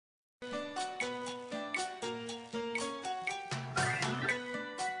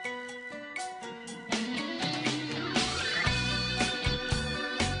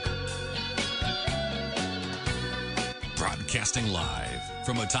Broadcasting live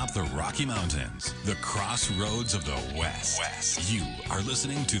from atop the Rocky Mountains, the crossroads of the West. You are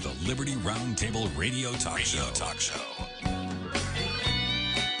listening to the Liberty Roundtable Radio Talk Show.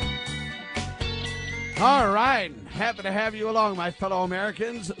 All right. Happy to have you along, my fellow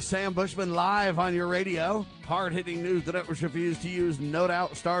Americans. Sam Bushman live on your radio. Hard-hitting news the networks refuse to use, no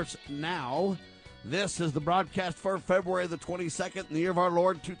doubt, starts now. This is the broadcast for February the 22nd in the year of our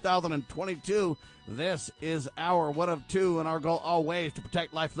Lord, 2022. This is our one of two, and our goal always to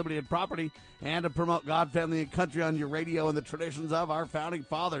protect life, liberty, and property, and to promote God, family, and country on your radio and the traditions of our founding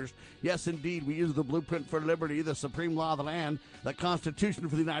fathers. Yes, indeed, we use the blueprint for liberty, the supreme law of the land, the Constitution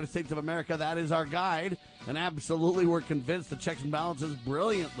for the United States of America. That is our guide, and absolutely we're convinced the checks and balances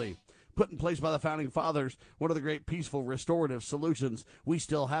brilliantly put in place by the founding fathers, one of the great peaceful restorative solutions we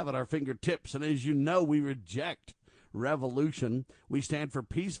still have at our fingertips. And as you know, we reject revolution. We stand for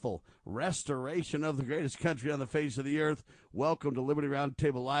peaceful restoration of the greatest country on the face of the earth. Welcome to Liberty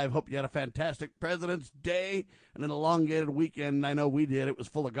Roundtable Live. Hope you had a fantastic President's Day and an elongated weekend. I know we did. It was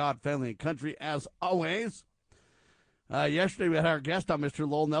full of God, family, and country, as always. Yesterday, we had our guest on, Mr.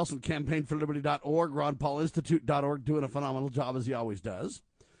 Lowell Nelson, campaignforliberty.org, RonPaulInstitute.org, doing a phenomenal job, as he always does.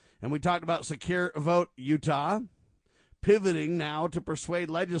 And we talked about Secure Vote Utah, pivoting now to persuade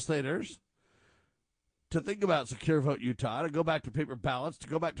legislators to think about Secure Vote Utah, to go back to paper ballots, to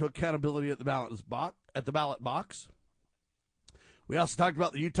go back to accountability at the ballot box. We also talked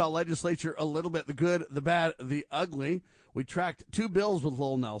about the Utah legislature a little bit, the good, the bad, the ugly. We tracked two bills with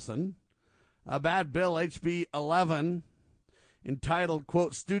Lowell Nelson. A bad bill, HB 11, entitled,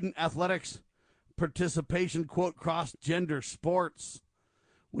 quote, Student Athletics Participation, quote, Cross-Gender Sports,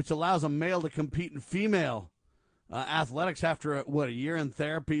 which allows a male to compete in female athletics after, a year in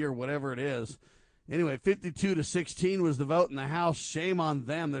therapy or whatever it is. Anyway, 52-16 was the vote in the House. Shame on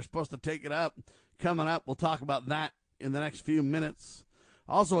them. They're supposed to take it up. Coming up, we'll talk about that in the next few minutes.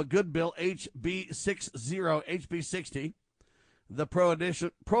 Also, a good bill, HB 60, the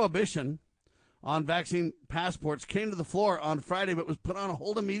prohibition on vaccine passports, came to the floor on Friday but was put on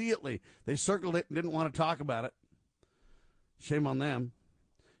hold immediately. They circled it and didn't want to talk about it. Shame on them.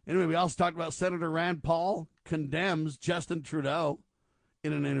 Anyway, we also talked about Senator Rand Paul condemns Justin Trudeau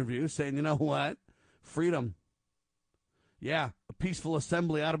in an interview, saying, you know what? Freedom. Yeah, a peaceful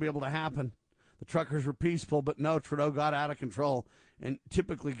assembly ought to be able to happen. The truckers were peaceful, but no, Trudeau got out of control, and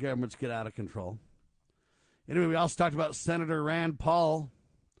typically governments get out of control. Anyway, we also talked about Senator Rand Paul.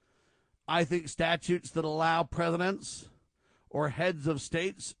 I think statutes that allow presidents or heads of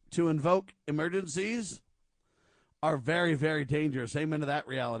states to invoke emergencies are very, very dangerous. Amen to that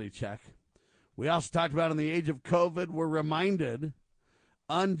reality check. We also talked about in the age of COVID, we're reminded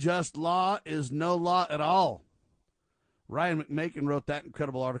unjust law is no law at all. Ryan McMakin wrote that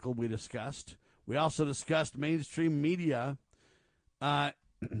incredible article we discussed. We also discussed mainstream media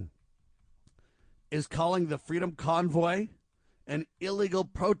is calling the Freedom Convoy an illegal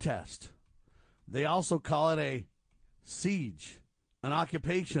protest. They also call it a siege, an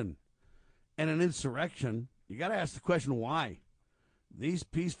occupation, and an insurrection. You got to ask the question, why? These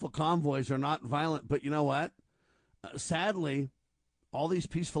peaceful convoys are not violent, but you know what? Sadly, all these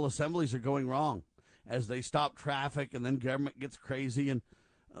peaceful assemblies are going wrong as they stop traffic and then government gets crazy, and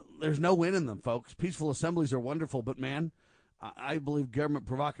there's no win in them, folks. Peaceful assemblies are wonderful, but man, I believe government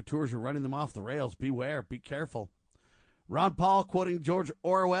provocateurs are running them off the rails. Beware, be careful. Ron Paul quoting George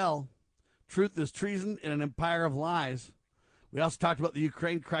Orwell, truth is treason in an empire of lies. We also talked about the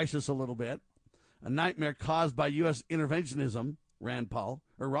Ukraine crisis a little bit. A nightmare caused by U.S. interventionism, Ron Paul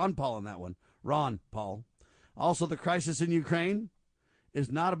on that one, Ron Paul. Also, the crisis in Ukraine is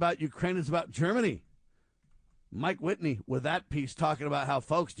not about Ukraine, it's about Germany. Mike Whitney with that piece talking about how,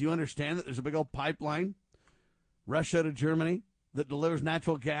 folks, do you understand that there's a big old pipeline, Russia to Germany, that delivers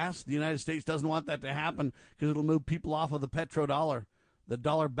natural gas? The United States doesn't want that to happen because it'll move people off of the petrodollar, the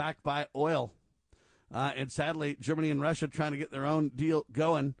dollar backed by oil. And sadly, Germany and Russia trying to get their own deal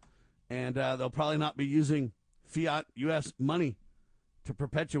going. And they'll probably not be using fiat U.S. money to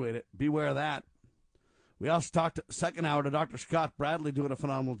perpetuate it. Beware of that. We also talked second hour to Dr. Scott Bradley doing a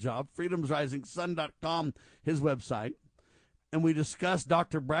phenomenal job. freedomsrisingsun.com, his website. And we discussed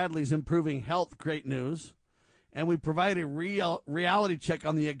Dr. Bradley's improving health, great news. And we provide a reality check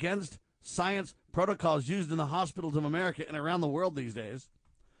on the against science protocols used in the hospitals of America and around the world these days.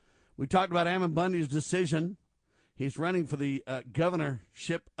 We talked about Ammon Bundy's decision. He's running for the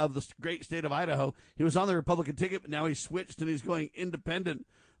governorship of the great state of Idaho. He was on the Republican ticket, but now he's switched and he's going independent.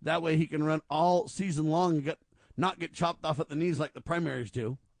 That way he can run all season long and not get chopped off at the knees like the primaries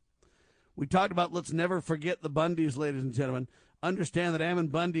do. We talked about let's never forget the Bundys, ladies and gentlemen. Understand that Ammon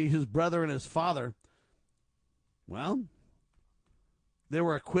Bundy, his brother and his father, well, They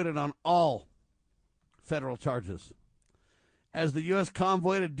were acquitted on all federal charges. As the U.S.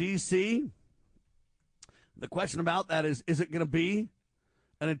 convoy to D.C., the question about that is it going to be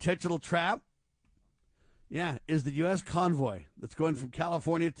an intentional trap? Yeah, is the U.S. convoy that's going from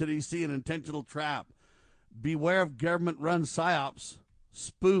California to D.C. an intentional trap? Beware of government-run psyops,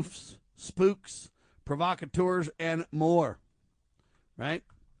 spoofs, spooks, provocateurs, and more, right?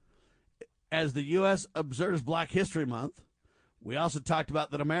 As the U.S. observes Black History Month, we also talked about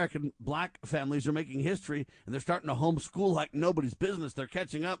that American black families are making history, and they're starting to homeschool like nobody's business. They're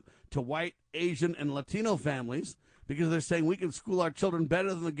catching up to white, Asian, and Latino families because they're saying we can school our children better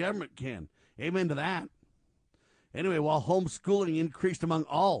than the government can. Amen to that. Anyway, while homeschooling increased among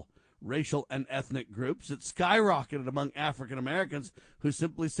all racial and ethnic groups, it skyrocketed among African Americans who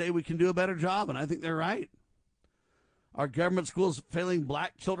simply say we can do a better job, and I think they're right. Are government schools failing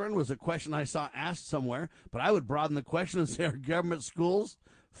black children was a question I saw asked somewhere, but I would broaden the question and say, are government schools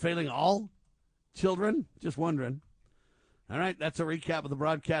failing all children? Just wondering. All right, that's a recap of the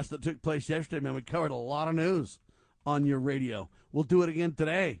broadcast that took place yesterday, man. We covered a lot of news on your radio. We'll do it again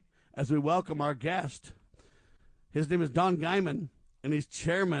today as we welcome our guest. His name is Don Guyman, and he's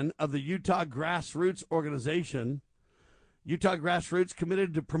chairman of the Utah Grassroots Organization. Utah Grassroots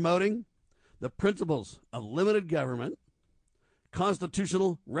committed to promoting the principles of limited government,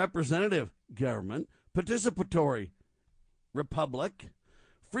 constitutional representative government, participatory republic,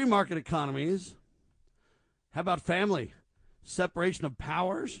 free market economies. How about family, separation of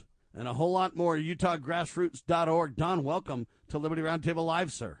powers, and a whole lot more? UtahGrassroots.org. Don, welcome to Liberty Roundtable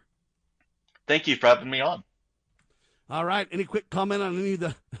Live, sir. Thank you for having me on. All right. Any quick comment on any of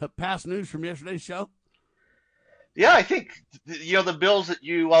the past news from yesterday's show? Yeah, I think, the bills that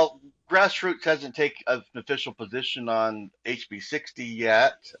Grassroots hasn't taken an official position on HB 60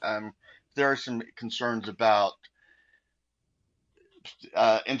 yet. There are some concerns about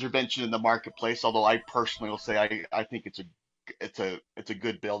intervention in the marketplace, although I personally will say I think it's a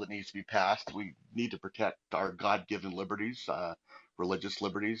good bill that needs to be passed. We need to protect our God-given liberties, religious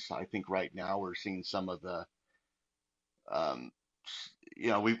liberties. I think right now we're seeing some of the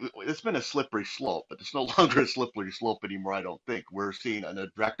it's been a slippery slope, but it's no longer a slippery slope anymore. I don't think we're seeing a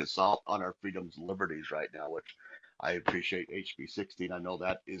direct assault on our freedoms and liberties right now, which I appreciate HB 16. I know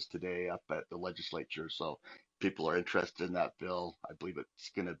that is today up at the legislature, so people are interested in that bill. I believe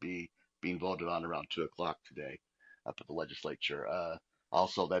it's going to be being voted on around 2 o'clock today up at the legislature.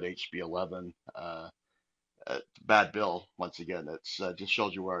 Also, that HB 11, bad bill. Once again, it's just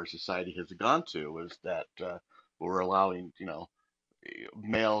shows you where our society has gone to. Is that we're allowing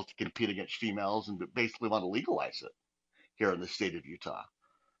males to compete against females and basically want to legalize it here in the state of Utah.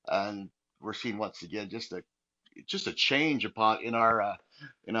 And we're seeing once again just a change in our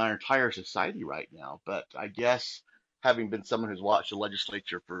entire society right now. But I guess having been someone who's watched the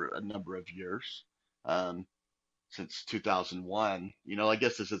legislature for a number of years, since 2001, I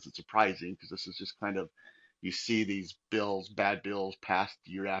guess this isn't surprising because this is just kind of, you see these bad bills passed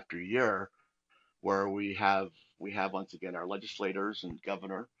year after year, where we have once again our legislators and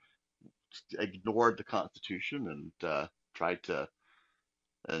governor ignored the Constitution and tried to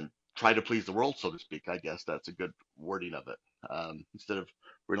please the world, so to speak. I guess that's a good wording of it. Instead of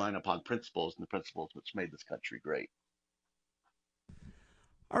relying upon principles and the principles which made this country great.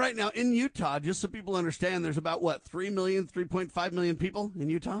 All right, now in Utah, just so people understand, there's about 3.5 million people in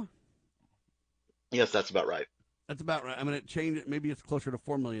Utah? Yes, that's about right. That's about right. I mean, it changed. Maybe it's closer to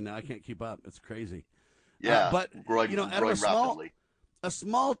 4 million now. I can't keep up. It's crazy. Yeah, but growing rapidly. A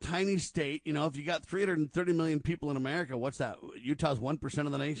small, tiny state. If you got 330 million people in America, what's that? Utah's 1%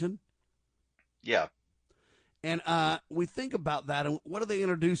 of the nation. Yeah. And we think about that, and what do they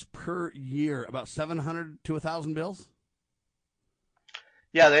introduce per year? About 700 to 1,000 bills.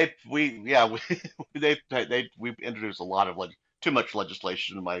 Yeah, we introduced a lot of too much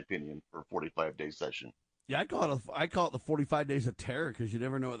legislation, in my opinion, for a 45-day session. Yeah, I call it the 45 days of terror because you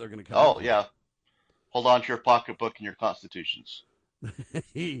never know what they're going to come. Oh yeah, hold on to your pocketbook and your constitutions.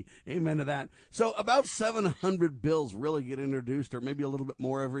 Amen to that. So about 700 bills really get introduced, or maybe a little bit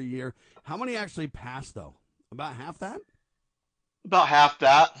more every year. How many actually pass though? About half that. About half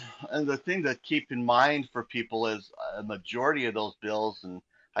that. And the thing to keep in mind for people is a majority of those bills, and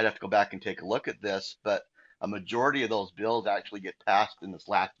I'd have to go back and take a look at this, but a majority of those bills actually get passed in this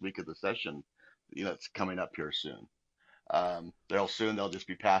last week of the session. It's coming up here soon. They'll just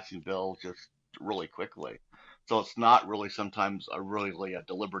be passing bills just really quickly. So it's not really sometimes a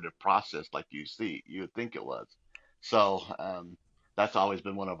deliberative process like you would think it was. So that's always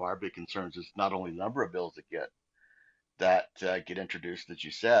been one of our big concerns, is not only the number of bills that get introduced, as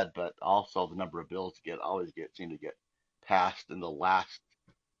you said, but also the number of bills that seem to get passed in the last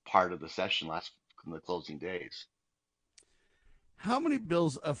part of the session, in the closing days. How many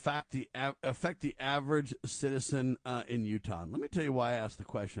bills affect the average citizen in Utah? Let me tell you why I asked the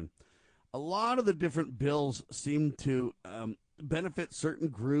question. A lot of the different bills seem to benefit certain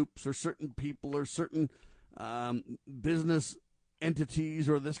groups or certain people or certain business entities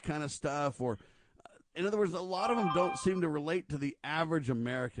or this kind of stuff. Or, in other words, a lot of them don't seem to relate to the average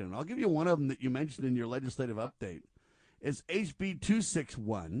American. And I'll give you one of them that you mentioned in your legislative update. It's HB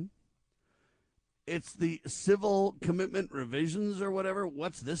 261. It's the civil commitment revisions or whatever.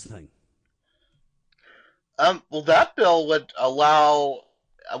 What's this thing? Well, that bill would allow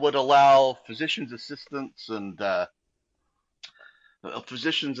physicians assistants and I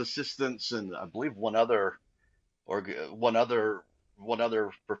believe one other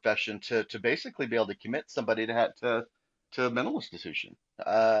profession to basically be able to commit somebody to a mental institution.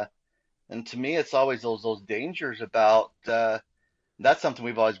 And to me, it's always those dangers about. That's something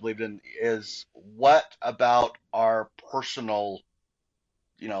we've always believed in, is what about our personal,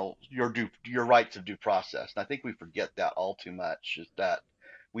 your rights of due process. And I think we forget that all too much, is that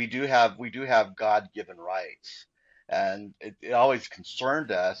we do have God-given rights. And it always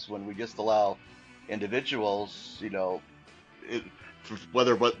concerned us when we just allow individuals, even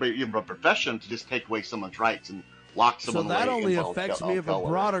a profession, to just take away someone's rights and lock someone away. So that only affects me if a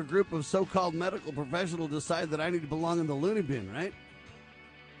broader group of so-called medical professionals decide that I need to belong in the loony bin, right?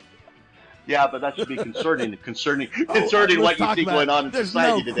 Yeah, but that should be concerning what you see going on in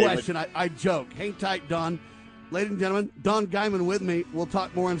society today. There's no question. I joke. Hang tight, Don. Ladies and gentlemen, Don Guyman with me. We'll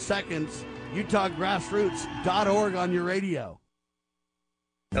talk more in seconds. UtahGrassroots.org on your radio.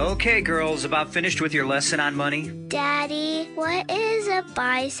 Okay, girls, about finished with your lesson on money? Daddy, what is a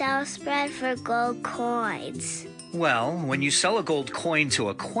buy-sell spread for gold coins? Well, when you sell a gold coin to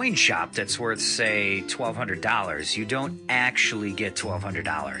a coin shop that's worth, say, $1,200, you don't actually get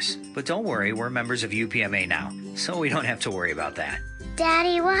 $1,200. But don't worry, we're members of UPMA now, so we don't have to worry about that.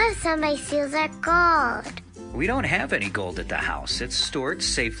 Daddy, what if somebody steals our gold? We don't have any gold at the house. It's stored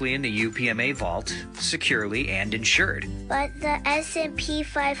safely in the UPMA vault, securely and insured. But the S&P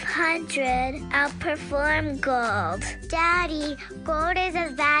 500 outperformed gold. Daddy, gold is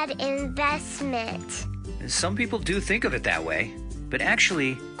a bad investment. Some people do think of it that way, but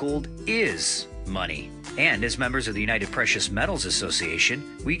actually, gold is money. And as members of the United Precious Metals Association,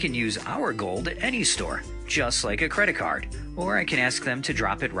 we can use our gold at any store, just like a credit card. Or I can ask them to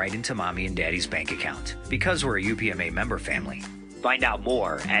drop it right into Mommy and Daddy's bank account, because we're a UPMA member family. Find out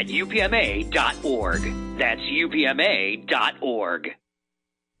more at upma.org. That's upma.org.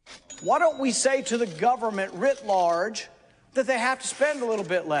 Why don't we say to the government writ large that they have to spend a little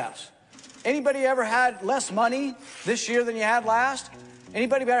bit less? Anybody ever had less money this year than you had last?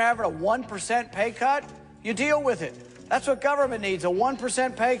 Anybody ever having a 1% pay cut? You deal with it. That's what government needs, a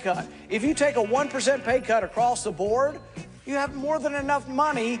 1% pay cut. If you take a 1% pay cut across the board, you have more than enough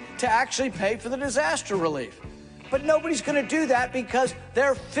money to actually pay for the disaster relief. But nobody's going to do that because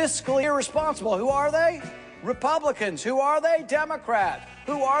they're fiscally irresponsible. Who are they? Republicans. Who are they? Democrats.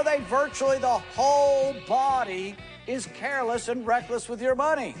 Who are they? Virtually the whole body is careless and reckless with your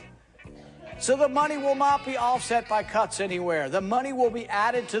money. So the money will not be offset by cuts anywhere. The money will be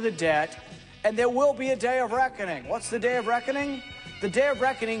added to the debt, and there will be a day of reckoning. What's the day of reckoning? The day of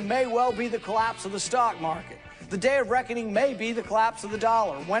reckoning may well be the collapse of the stock market. The day of reckoning may be the collapse of the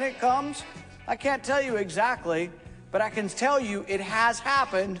dollar. When it comes, I can't tell you exactly, but I can tell you it has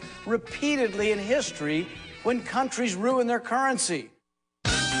happened repeatedly in history when countries ruin their currency.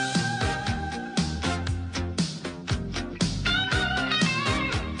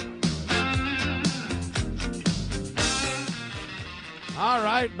 All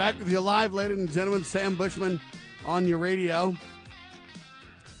right, back with you live, ladies and gentlemen. Sam Bushman on your radio.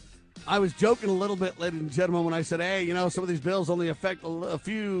 I was joking a little bit, ladies and gentlemen, when I said, hey, some of these bills only affect a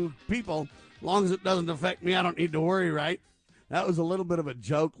few people. As long as it doesn't affect me, I don't need to worry, right? That was a little bit of a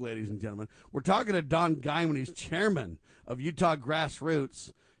joke, ladies and gentlemen. We're talking to Don Guyman. He's chairman of Utah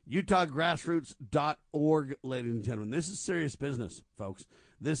Grassroots, utahgrassroots.org, ladies and gentlemen. This is serious business, folks.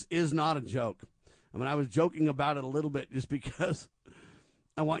 This is not a joke. I was joking about it a little bit just because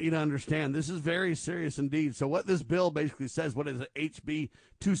I want you to understand this is very serious indeed. So what this bill basically says, what is it, HB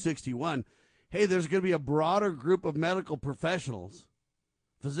 261? Hey, there's going to be a broader group of medical professionals,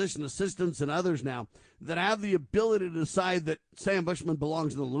 physician assistants and others now, that have the ability to decide that Sam Bushman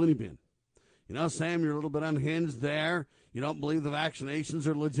belongs in the loony bin. Sam, you're a little bit unhinged there. You don't believe the vaccinations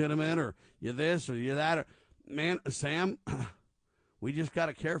are legitimate, or you're this or you're that. Man, Sam, we just got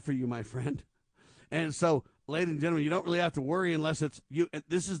to care for you, my friend. And so, ladies and gentlemen, you don't really have to worry unless it's you.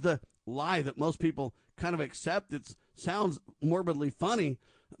 This is the lie that most people kind of accept. It sounds morbidly funny,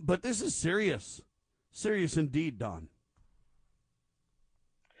 but this is serious. Serious indeed, Don.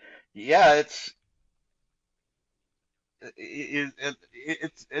 Yeah,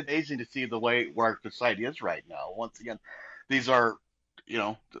 it's amazing to see the way where our society is right now. Once again, these are,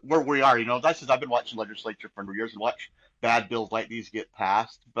 where we are. That's just I've been watching legislature for years and watch bad bills like these get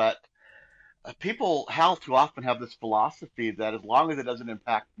passed. But people how too often have this philosophy that as long as it doesn't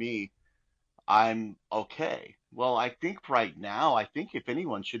impact me, I'm okay. Well, I think if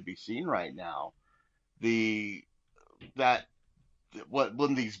anyone should be seen right now, the that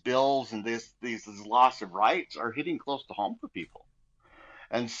when these bills and these loss of rights are hitting close to home for people.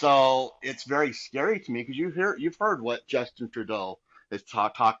 And so it's very scary to me because you've heard what Justin Trudeau has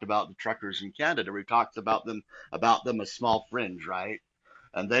talked about the truckers in Canada. He talks about them as small fringe, right?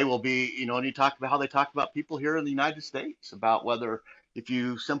 And they will be, and you talk about how they talk about people here in the United States, about whether if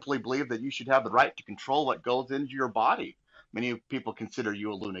you simply believe that you should have the right to control what goes into your body, many people consider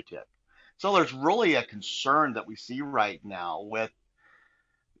you a lunatic. So there's really a concern that we see right now with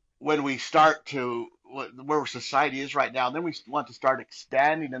when we start to where society is right now, and then we want to start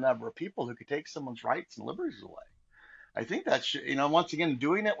expanding the number of people who could take someone's rights and liberties away. I think that's, once again,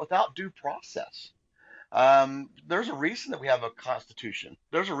 doing it without due process. There's a reason that we have a constitution.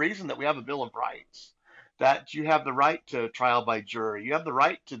 There's a reason that we have a Bill of Rights, that you have the right to trial by jury. You have the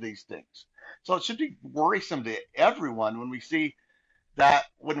right to these things. So it should be worrisome to everyone when we see that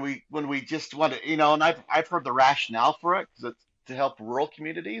when we just want to, and I've heard the rationale for it because it's to help rural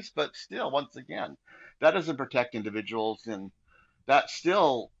communities, but still, once again, that doesn't protect individuals, and that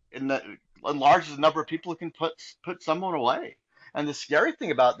still enlarges the number of people who can put someone away. And the scary thing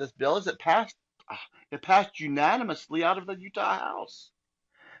about this bill is it passed unanimously out of the Utah House.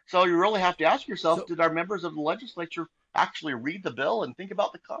 So you really have to ask yourself, did our members of the legislature actually read the bill and think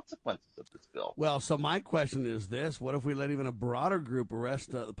about the consequences of this bill? Well, so my question is this. What if we let even a broader group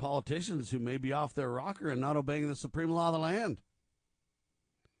arrest the politicians who may be off their rocker and not obeying the supreme law of the land?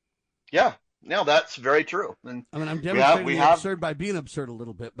 Yeah, no, that's very true. And I mean, I'm demonstrating the absurd by being absurd a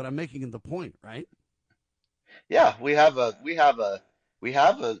little bit, but I'm making the point, right? Yeah, we have a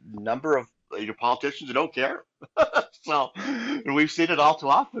number of politicians who don't care. So and we've seen it all too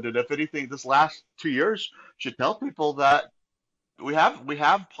often. And if anything, this last 2 years should tell people that we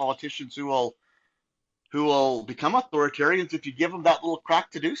have politicians who will become authoritarians if you give them that little crack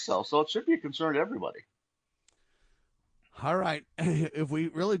to do so. So it should be a concern to everybody. All right. If we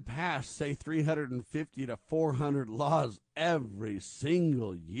really pass, say, 350 to 400 laws every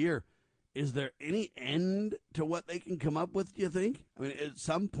single year, is there any end to what they can come up with, do you think? I mean, at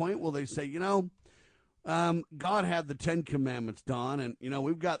some point, will they say, God had the 10 commandments, Don, and,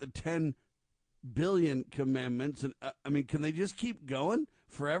 we've got the 10 billion commandments. And I mean, can they just keep going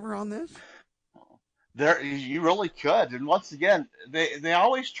forever on this? You really could. And once again, they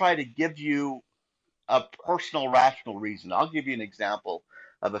always try to give you a personal, rational reason. I'll give you an example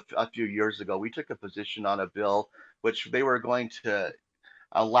of a few years ago. We took a position on a bill which they were going to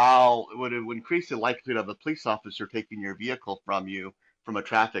would increase the likelihood of a police officer taking your vehicle from you from a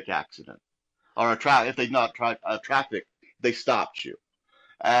traffic accident, or if they not traffic, they stopped you,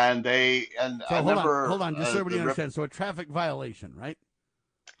 and So hold on, just so everybody understands. So a traffic violation, right?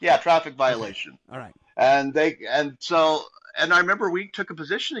 Yeah, traffic violation. Okay. All right. And I remember we took a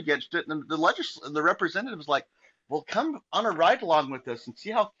position against it, and the representative was like, "Well, come on a ride along with us and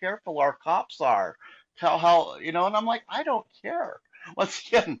see how careful our cops are." How And I'm like, I don't care. Once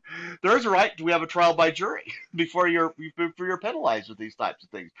again, there's a right. We have a trial by jury before you're penalized with these types of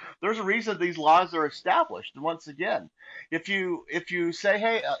things. There's a reason these laws are established. And once again, if you say,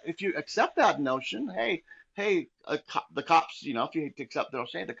 hey, if you accept that notion, the cops, if you accept the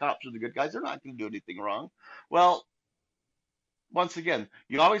notion, hey, the cops are the good guys, they're not going to do anything wrong. Well, once again,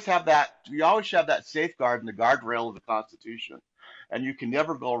 you always have that safeguard in the guardrail of the Constitution, and you can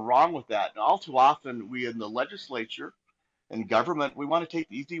never go wrong with that. And all too often, we in the legislature and government, we want to take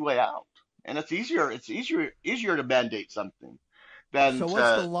the easy way out, and it's easier to mandate something than so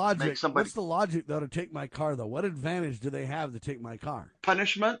what's the logic? Make somebody. What's the logic though to take my car though? What advantage do they have to take my car?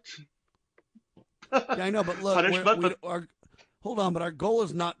 Punishment. Yeah, I know, but look, Punishment, hold on, but our goal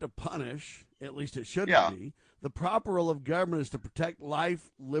is not to punish. At least it shouldn't be. The proper role of government is to protect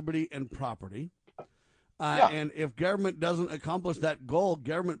life, liberty, and property. And if government doesn't accomplish that goal,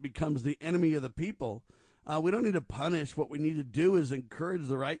 government becomes the enemy of the people. We don't need to punish. What we need to do is encourage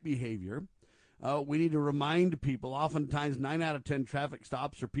the right behavior. We need to remind people. Oftentimes, 9 out of 10 traffic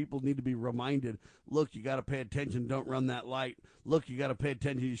stops or people need to be reminded, look, you got to pay attention. Don't run that light. Look, you got to pay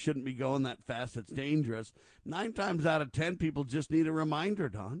attention. You shouldn't be going that fast. It's dangerous. 9 times out of 10, people just need a reminder,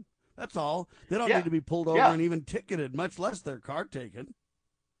 Don. That's all. They don't Yeah. need to be pulled over Yeah. and even ticketed, much less their car taken.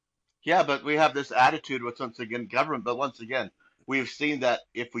 Yeah, but we have this attitude with, once again, government. But once again, we've seen that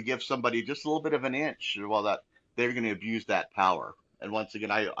if we give somebody just a little bit of an inch, well, that they're going to abuse that power. And once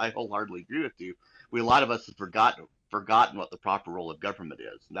again, I wholeheartedly agree with you. A lot of us have forgotten what the proper role of government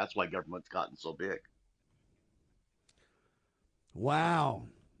is, and that's why government's gotten so big. Wow.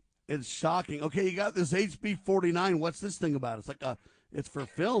 It's shocking. Okay, you got this HB 49. What's this thing about? It's for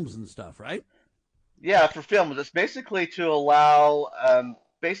films and stuff, right? Yeah, for films, it's basically to allow,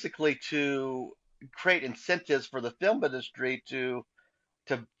 basically to create incentives for the film industry to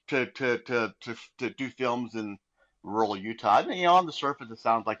do films in rural Utah. And, on the surface, it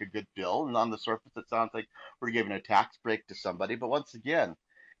sounds like a good bill, and on the surface, it sounds like we're giving a tax break to somebody. But once again,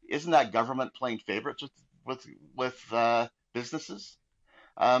 isn't that government playing favorites with businesses?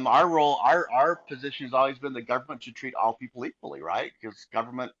 Our role, our position has always been the government should treat all people equally, right? Because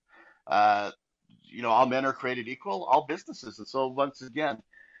government, uh, all men are created equal, all businesses, and so once again,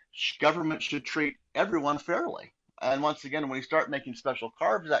 government should treat everyone fairly. And once again, when we start making special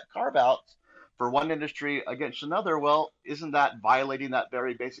carve outs for one industry against another, well, isn't that violating that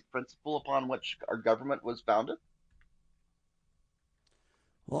very basic principle upon which our government was founded?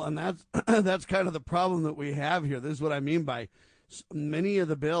 Well, and that's kind of the problem that we have here. This is what I mean by many of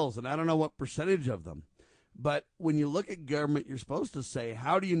the bills, and I don't know what percentage of them, but when you look at government, you're supposed to say,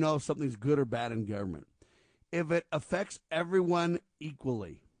 how do you know if something's good or bad in government? If it affects everyone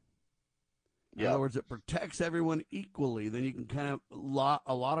equally. In other words, it protects everyone equally, then you can kind of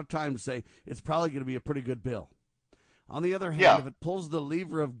a lot of times say it's probably going to be a pretty good bill. On the other hand, if it pulls the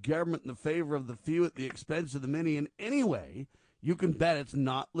lever of government in the favor of the few at the expense of the many in any way, you can bet it's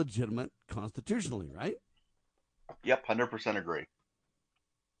not legitimate constitutionally, right? Yep, 100% agree.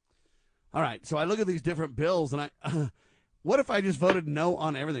 All right, so I look at these different bills, and what if I just voted no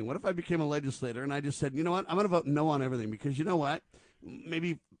on everything? What if I became a legislator and I just said, you know what, I'm going to vote no on everything because you know what?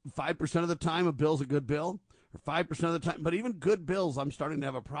 Maybe 5% of the time a bill's a good bill, or 5% of the time, but even good bills I'm starting to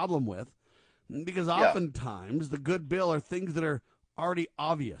have a problem with because oftentimes the good bill are things that are already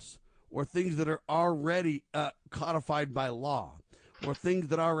obvious or things that are already codified by law or things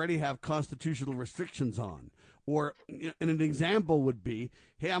that already have constitutional restrictions on. Or and an example would be,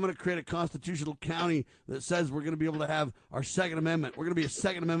 hey, I'm going to create a constitutional county that says we're going to be able to have our Second Amendment. We're going to be a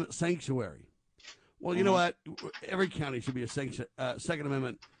Second Amendment sanctuary. Well, you know what? Every county should be a Second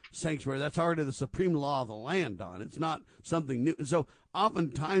Amendment sanctuary. That's already the supreme law of the land, Don. It's not something new. And so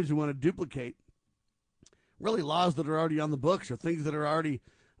oftentimes we want to duplicate really laws that are already on the books or things that are already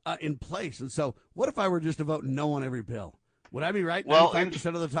in place. And so what if I were just to vote no on every bill? Would I be right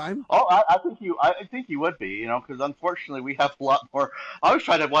 95% of the time? Oh, I think you would be, because unfortunately we have a lot more. I always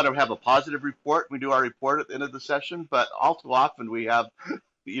want to have a positive report. We do our report at the end of the session, but all too often we have,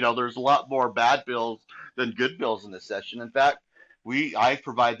 there's a lot more bad bills than good bills in this session. In fact, I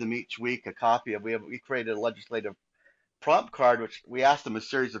provide them each week a copy of. We created a legislative prompt card, which we ask them a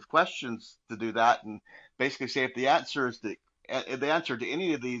series of questions to do that, and basically say if the answer to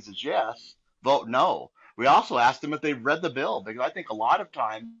any of these is yes, vote no. We also ask them if they've read the bill, because I think a lot of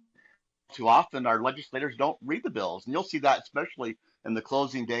times, too often, our legislators don't read the bills. And you'll see that especially in the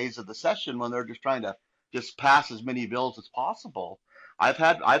closing days of the session when they're just trying to just pass as many bills as possible. I've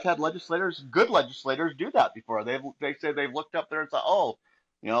had good legislators do that before. They say they've looked up there and said, oh,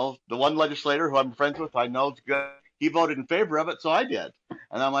 the one legislator who I'm friends with, I know is good. He voted in favor of it, so I did.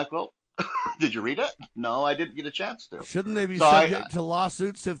 And I'm like, well, did you read it? No, I didn't get a chance to. Shouldn't they be subject to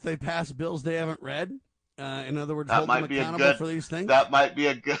lawsuits if they pass bills they haven't read? In other words, hold them accountable for these things. That might be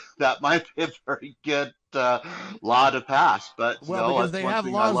a very good law to pass. But because they have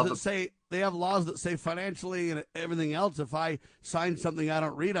laws that say financially and everything else. If I sign something I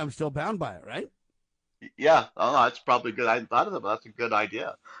don't read, I'm still bound by it, right? Yeah, that's probably good. I hadn't thought of that, but that's a good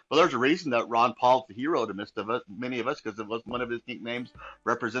idea. Well, there's a reason that Ron Paul's the hero to many of us, because it was one of his nicknames,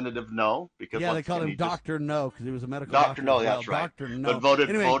 Representative No. Because they called him Dr. No because he was a medical doctor. No, that's right. Dr. No. But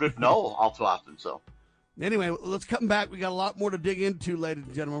voted no all too often. So. Anyway, let's come back. We got a lot more to dig into, ladies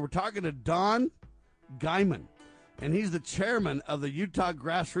and gentlemen. We're talking to Don Guyman, and he's the chairman of the Utah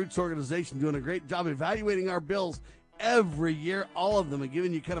Grassroots Organization, doing a great job evaluating our bills every year, all of them, and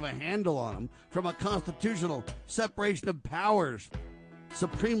giving you kind of a handle on them from a constitutional separation of powers,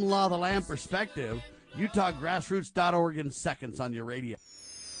 supreme law of the land perspective. UtahGrassroots.org in seconds on your radio.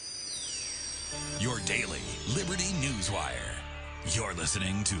 Your daily Liberty News Wire. You're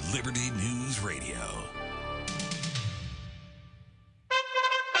listening to Liberty News Radio.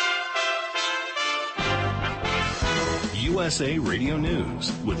 USA Radio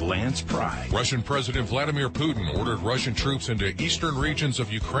News with Lance Pry. Russian President Vladimir Putin ordered Russian troops into eastern regions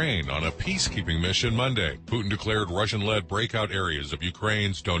of Ukraine on a peacekeeping mission Monday. Putin declared Russian-led breakout areas of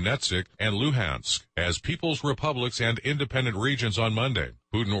Ukraine's Donetsk and Luhansk as people's republics and independent regions on Monday.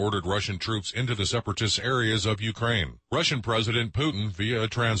 Putin ordered Russian troops into the separatist areas of Ukraine. Russian President Putin via a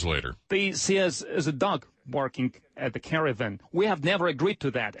translator. They see us as a dog barking at the caravan. We have never agreed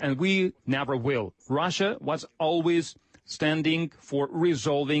to that, and we never will. Russia was always standing for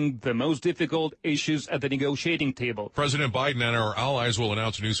resolving the most difficult issues at the negotiating table. President Biden and our allies will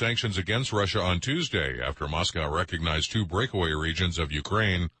announce new sanctions against Russia on Tuesday after Moscow recognized 2 breakaway regions of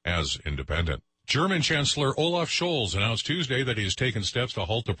Ukraine as independent. German Chancellor Olaf Scholz announced Tuesday that he has taken steps to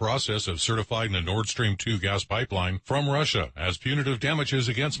halt the process of certifying the Nord Stream 2 gas pipeline from Russia as punitive damages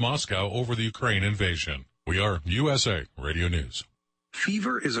against Moscow over the Ukraine invasion. We are USA Radio News.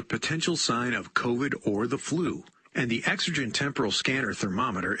 Fever is a potential sign of COVID or the flu, and the Exergen temporal scanner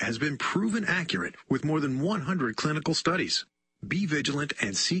thermometer has been proven accurate with more than 100 clinical studies. Be vigilant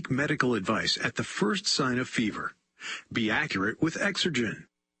and seek medical advice at the first sign of fever. Be accurate with Exergen.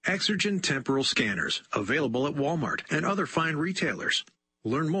 Exergen temporal scanners, available at Walmart and other fine retailers.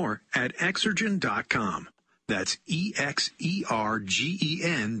 Learn more at Exergen.com. That's EXERGEN.com.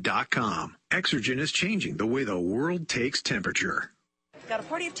 Exergen is changing the way the world takes temperature. Got a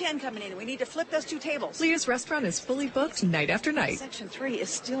party of 10 coming in, and we need to flip those 2 tables. Leah's restaurant is fully booked night after night. Section 3 is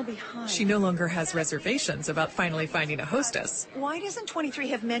still behind. She no longer has reservations about finally finding a hostess. Why doesn't 23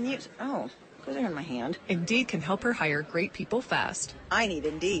 have menus? Oh, because they're in my hand. Indeed can help her hire great people fast. I need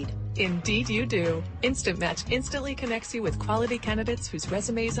Indeed. Indeed you do. Instant Match instantly connects you with quality candidates whose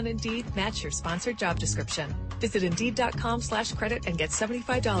resumes on Indeed match your sponsored job description. Visit Indeed.com/credit and get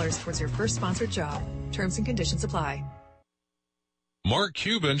 $75 towards your first sponsored job. Terms and conditions apply. Mark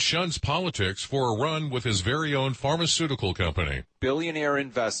Cuban shuns politics for a run with his very own pharmaceutical company. Billionaire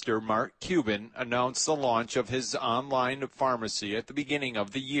investor Mark Cuban announced the launch of his online pharmacy at the beginning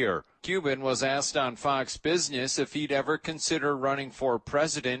of the year. Cuban was asked on Fox Business if he'd ever consider running for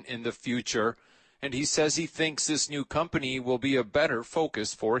president in the future, and he says he thinks this new company will be a better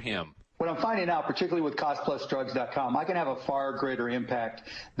focus for him. What I'm finding out, particularly with costplusdrugs.com, I can have a far greater impact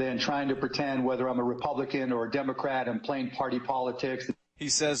than trying to pretend whether I'm a Republican or a Democrat and playing party politics. He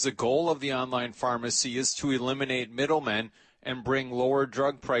says the goal of the online pharmacy is to eliminate middlemen and bring lower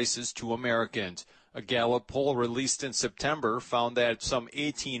drug prices to Americans. A Gallup poll released in September found that some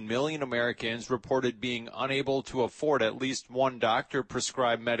 18 million Americans reported being unable to afford at least one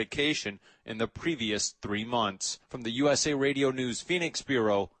doctor-prescribed medication in the previous 3 months. From the USA Radio News Phoenix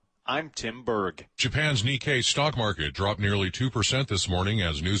Bureau, I'm Tim Berg. Japan's Nikkei stock market dropped nearly 2% this morning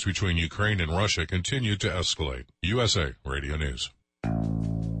as news between Ukraine and Russia continued to escalate. USA Radio News.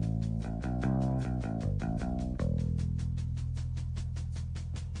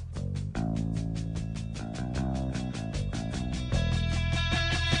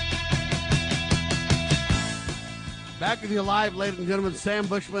 Back with you live, ladies and gentlemen. Sam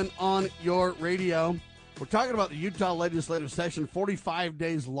Bushman on your radio. We're talking about the Utah legislative session, 45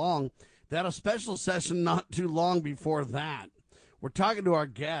 days long. They had a special session not too long before that. We're talking to our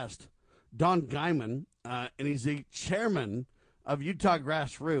guest, Don Guyman, and he's the chairman of Utah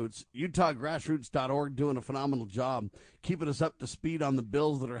Grassroots, utahgrassroots.org, doing a phenomenal job keeping us up to speed on the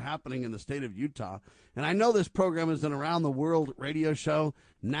bills that are happening in the state of Utah. And I know this program is an around-the-world radio show,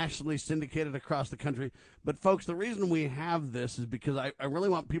 nationally syndicated across the country. But, folks, the reason we have this is because I really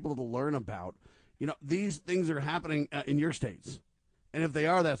want people to learn about, these things are happening in your states. And if they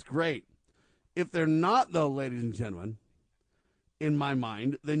are, that's great. If they're not, though, ladies and gentlemen, in my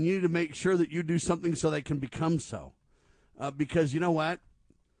mind, then you need to make sure that you do something so they can become so. Because you know what?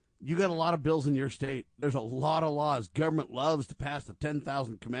 You got a lot of bills in your state. There's a lot of laws. Government loves to pass the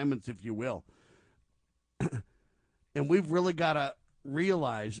 10,000 commandments, if you will. And we've really got to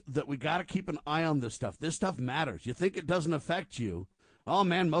realize that we got to keep an eye on this stuff. This stuff matters. You think it doesn't affect you. Oh,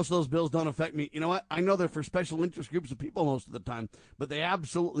 man, most of those bills don't affect me. You know what? I know they're for special interest groups of people most of the time, but they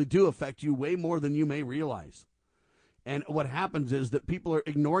absolutely do affect you way more than you may realize. And what happens is that people are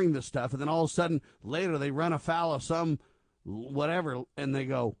ignoring this stuff, and then all of a sudden later they run afoul of some whatever, and they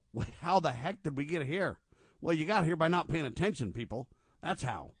go, how the heck did we get here? Well, you got here by not paying attention, people. That's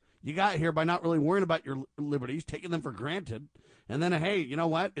how. You got here by not really worrying about your liberties, taking them for granted. And then, hey, you know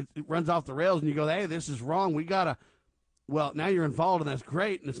what? It runs off the rails, and you go, hey, this is wrong. We got to. Well, now you're involved, and that's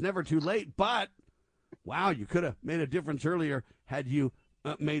great, and it's never too late. But, wow, you could have made a difference earlier had you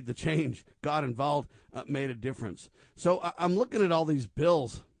made the change. Got involved, made a difference. So I'm looking at all these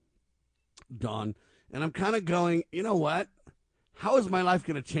bills, Don, and I'm kind of going, you know what? How is my life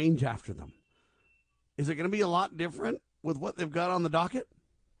going to change after them? Is it going to be a lot different? with what they've got on the docket?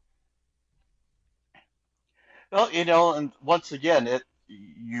 Well, and once again,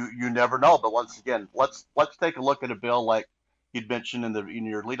 you never know. But once again, let's take a look at a bill like you'd mentioned in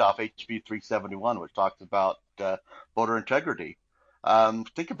your leadoff, HB 371, which talks about voter integrity.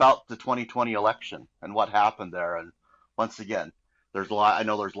 Think about the 2020 election and what happened there. And once again, I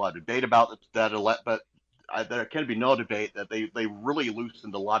know there's a lot of debate about that, but there can be no debate that they really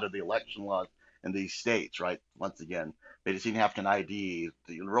loosened a lot of the election laws in these states, right? Once again, they just didn't have an ID.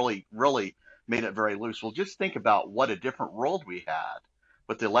 They really made it very loose. Well, just think about what a different world we had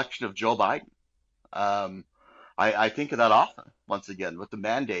with the election of Joe Biden. I think of that often, once again, with the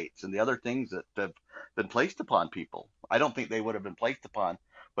mandates and the other things that have been placed upon people. I don't think they would have been placed upon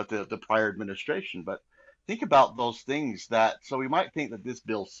with the prior administration, but think about those things so we might think that this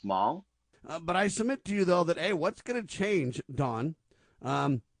bill's small. But I submit to you, though, that, hey, what's going to change, Don,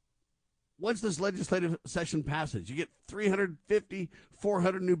 once this legislative session passes? You get 350,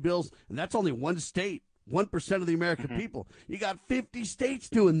 400 new bills, and that's only one state, 1% of the American people. You got 50 states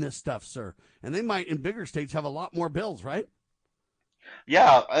doing this stuff, sir. And they might, in bigger states, have a lot more bills, right?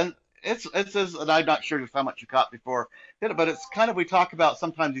 Yeah, and it's and I'm not sure just how much you caught before, but it's kind of, we talk about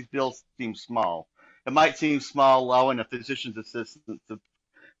sometimes these bills seem small. It might seem small, allowing a physician's assistant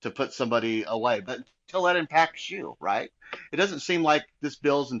to put somebody away, but until that impacts you, right? It doesn't seem like this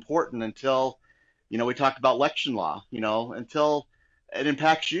bill is important until, we talk about election law, until it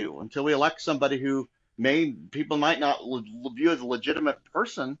impacts you, until we elect somebody who people might not view as a legitimate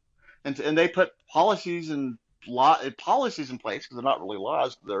person, and they put policies in place, because they're not really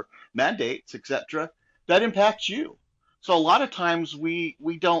laws, they're mandates, etc., that impacts you. So a lot of times we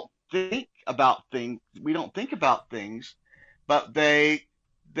don't think about things, but they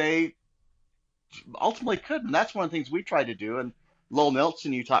ultimately could. And that's one of the things we try to do. And Lowell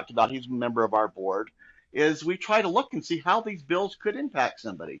Nelson, you talked about, he's a member of our board, is we try to look and see how these bills could impact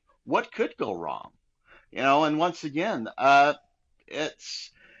somebody. What could go wrong? And once again, you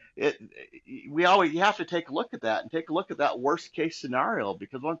have to take a look at that and take a look at that worst case scenario,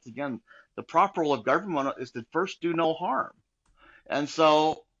 because once again, the proper role of government is to first do no harm. And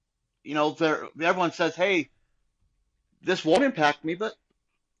so, everyone says, hey, this won't impact me, but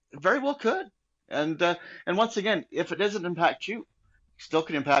it very well could. And once again, if it doesn't impact you, it still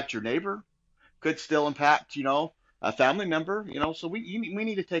can impact your neighbor, could still impact, a family member, so we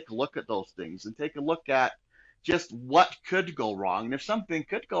need to take a look at those things and take a look at just what could go wrong. And if something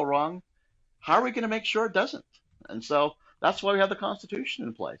could go wrong, how are we going to make sure it doesn't? And so that's why we have the Constitution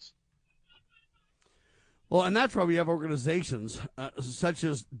in place. Well, and that's why we have organizations such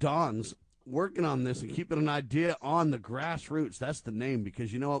as Don's working on this and keeping an idea on the grassroots. That's the name,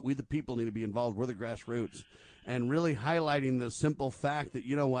 because you know what? We the people need to be involved. We're the grassroots. And really highlighting the simple fact that,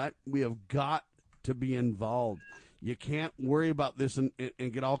 we have got to be involved. You can't worry about this and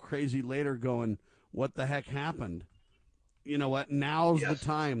get all crazy later going, what the heck happened? You know what? Now's the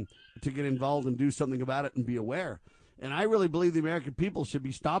time to get involved and do something about it and be aware. And I really believe the American people should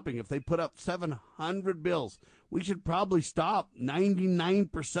be stopping. If they put up 700 bills, we should probably stop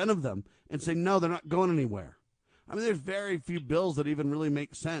 99% of them and say, no, they're not going anywhere. I mean, there's very few bills that even really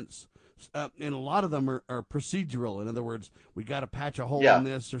make sense. And a lot of them are procedural. In other words, we got to patch a hole in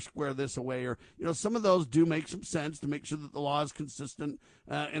this or square this away. Or, some of those do make some sense to make sure that the law is consistent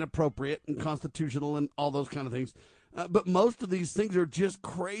and appropriate and constitutional and all those kind of things. But most of these things are just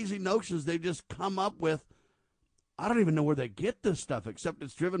crazy notions they just come up with. I don't even know where they get this stuff, except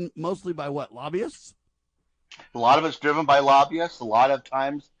it's driven mostly by what, lobbyists? A lot of it's driven by lobbyists. A lot of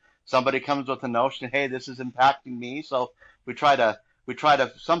times somebody comes with a notion, hey, this is impacting me. So we try to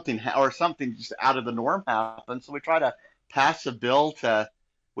something just out of the norm happens. So we try to pass a bill to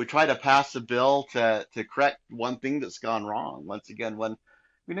correct one thing that's gone wrong. Once again, when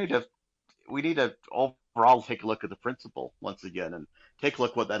we need to overall take a look at the principle once again and take a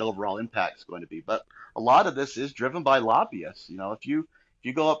look what that overall impact is going to be. But a lot of this is driven by lobbyists. If you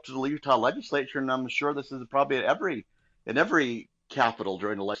go up to the Utah legislature, and I'm sure this is probably in every capital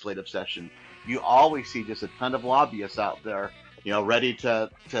during the legislative session, you always see just a ton of lobbyists out there, ready to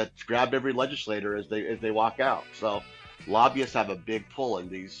grab every legislator as they walk out. So lobbyists have a big pull in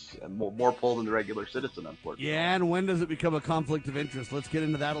these, more pull than the regular citizen, unfortunately. Yeah, and when does it become a conflict of interest? Let's get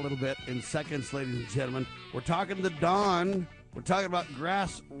into that a little bit in seconds, ladies and gentlemen. We're talking to Don. We're talking about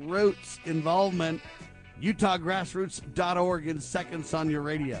grassroots involvement. UtahGrassroots.org in seconds on your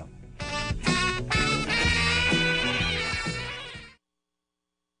radio.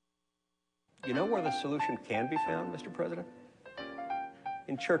 You know where the solution can be found, Mr. President?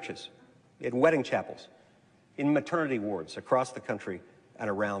 In churches, in wedding chapels, in maternity wards across the country and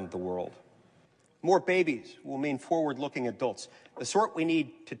around the world. More babies will mean forward-looking adults, the sort we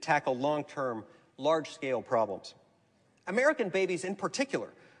need to tackle long-term, large-scale problems. American babies in particular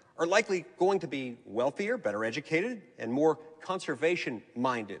are likely going to be wealthier, better educated, and more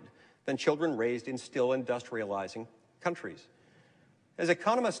conservation-minded than children raised in still industrializing countries. As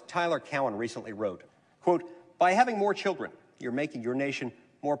economist Tyler Cowen recently wrote, quote, "By having more children, you're making your nation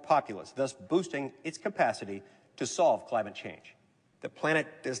more populous, thus boosting its capacity to solve climate change. The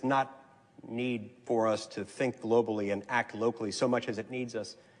planet does not need for us to think globally and act locally so much as it needs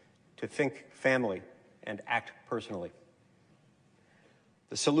us to think family and act personally.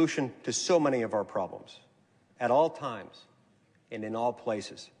 The solution to so many of our problems, at all times and in all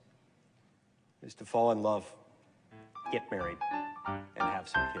places, is to fall in love, get married, and have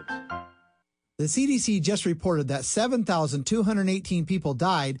some kids." The CDC just reported that 7,218 people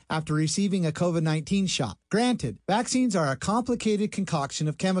died after receiving a COVID-19 shot. Granted, vaccines are a complicated concoction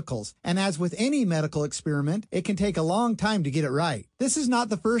of chemicals, and as with any medical experiment, it can take a long time to get it right. This is not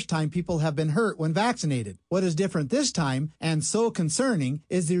the first time people have been hurt when vaccinated. What is different this time, and so concerning,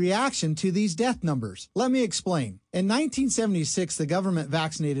 is the reaction to these death numbers. Let me explain. In 1976, the government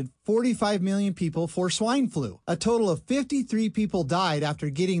vaccinated 45 million people for swine flu. A total of 53 people died after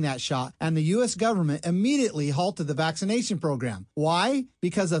getting that shot, and the U.S. government immediately halted the vaccination program. Why?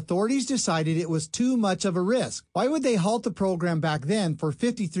 Because authorities decided it was too much of a risk. Why would they halt the program back then for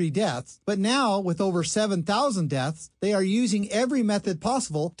 53 deaths, but now, with over 7,000 deaths, they are using every method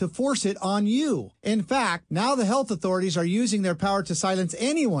possible to force it on you? In fact, now the health authorities are using their power to silence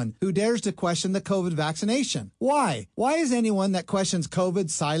anyone who dares to question the COVID vaccination. Why? Why is anyone that questions COVID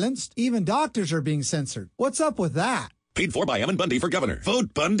silenced? Even doctors are being censored. What's up with that? Paid for by Evan Bundy for governor.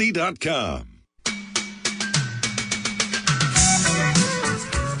 VoteBundy.com.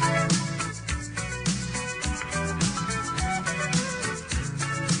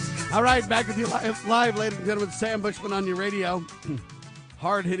 All right, back with you live, ladies and gentlemen. Sam Bushman on your radio.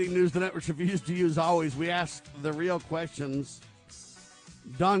 Hard-hitting news the networks refuse to use always. We ask the real questions.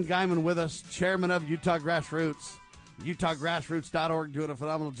 Don Guyman with us, chairman of Utah Grassroots. UtahGrassroots.org, doing a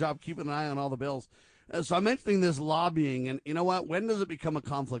phenomenal job keeping an eye on all the bills. So I'm mentioning this lobbying, and you know what? When does it become a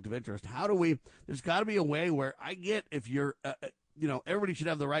conflict of interest? How do we? There's got to be a way where I get if you're, everybody should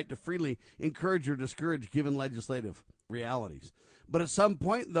have the right to freely encourage or discourage given legislative realities. But at some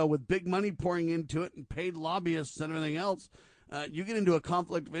point, though, with big money pouring into it and paid lobbyists and everything else, you get into a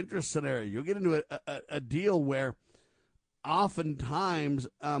conflict of interest scenario. You get into a deal where oftentimes,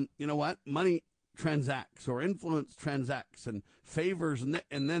 money transacts or influence transacts and favors,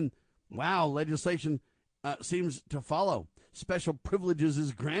 and then, wow, legislation seems to follow. Special privileges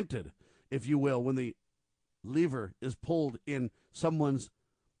is granted, if you will, when the lever is pulled in someone's,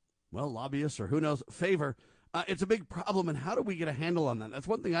 lobbyist or who knows, favor. It's a big problem, and how do we get a handle on that? That's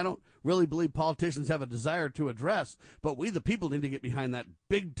one thing I don't really believe politicians have a desire to address, but we, the people, need to get behind that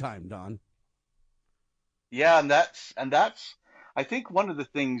big time, Don. Yeah, and that's I think one of the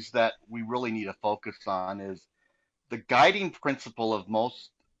things that we really need to focus on is the guiding principle of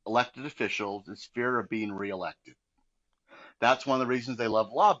most elected officials is fear of being reelected. That's one of the reasons they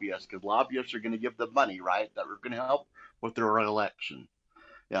love lobbyists, because lobbyists are going to give them money, right, that are going to help with their reelection.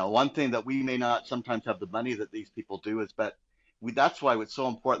 One thing that we may not sometimes have the money that these people do is, but that's why it's so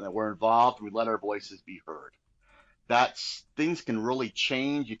important that we're involved. We let our voices be heard. Things can really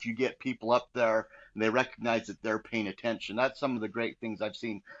change if you get people up there and they recognize that they're paying attention. That's some of the great things I've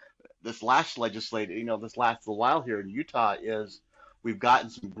seen this last legislative, this last little while here in Utah is we've gotten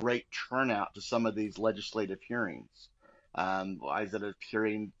some great turnout to some of these legislative hearings. I was at a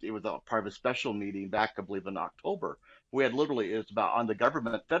hearing, it was a part of a special meeting back, I believe, in October. We had literally, it was about on the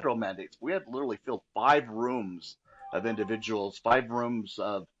government federal mandates. We had literally filled 5 rooms of individuals, 5 rooms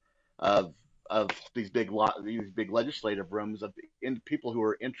of these big legislative rooms of people who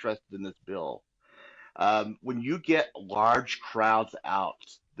are interested in this bill. When you get large crowds out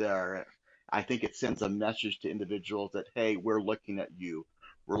there, I think it sends a message to individuals that, hey, we're looking at you.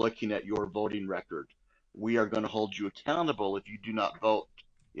 We're looking at your voting record. We are going to hold you accountable if you do not vote,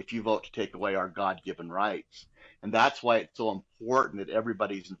 if you vote to take away our God-given rights. And that's why it's so important that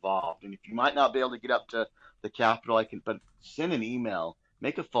everybody's involved. And if you might not be able to get up to the Capitol, but send an email,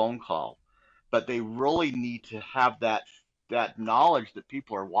 make a phone call. But they really need to have that knowledge that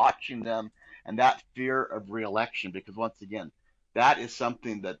people are watching them and that fear of reelection, because once again, that is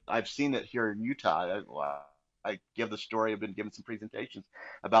something that I've seen it here in Utah. I give the story. I've been giving some presentations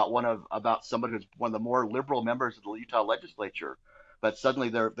about somebody who's one of the more liberal members of the Utah legislature, but suddenly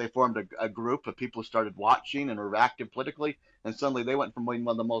they formed a group of people who started watching and were active politically, and suddenly they went from being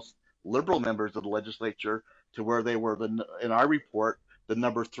one of the most liberal members of the legislature to where they were in our report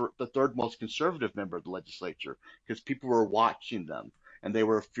the third most conservative member of the legislature, because people were watching them and they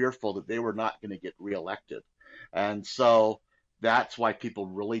were fearful that they were not going to get reelected. And so that's why people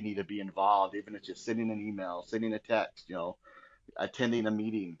really need to be involved, even if it's just sending an email, sending a text, attending a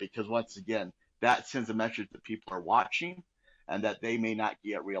meeting, because once again, that sends a message that people are watching and that they may not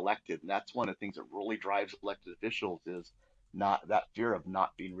get reelected. And that's one of the things that really drives elected officials, is not that fear of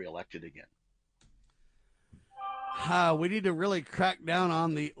not being reelected again. We need to really crack down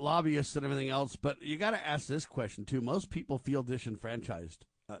on the lobbyists and everything else, but you got to ask this question too. Most people feel disenfranchised,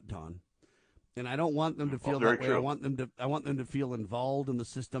 Don, and I don't want them to feel that way. True. I want them to feel involved in the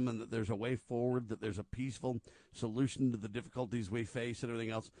system, and that there's a way forward, that there's a peaceful solution to the difficulties we face and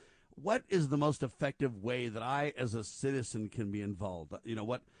everything else. What is the most effective way that I, as a citizen, can be involved?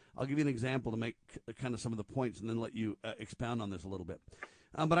 I'll give you an example to make kind of some of the points, and then let you expound on this a little bit.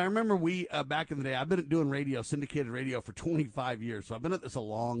 But I remember we, back in the day, I've been doing radio, syndicated radio, for 25 years, so I've been at this a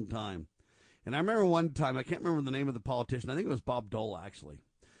long time. And I remember one time, I can't remember the name of the politician, I think it was Bob Dole, actually.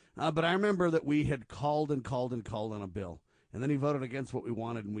 But I remember that we had called on a bill, and then he voted against what we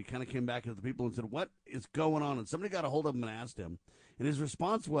wanted, and we kind of came back to the people and said, what is going on? And somebody got a hold of him and asked him, and his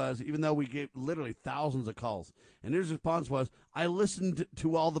response was, even though we gave literally thousands of calls, and his response was, I listened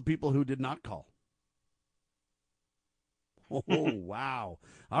to all the people who did not call. Oh, wow.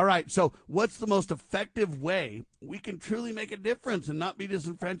 All right. So what's the most effective way we can truly make a difference and not be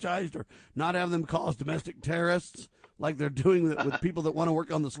disenfranchised, or not have them call us domestic terrorists like they're doing with people that want to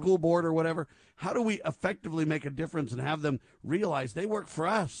work on the school board or whatever? How do we effectively make a difference and have them realize they work for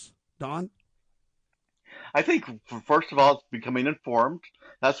us, Don? I think, first of all, it's becoming informed.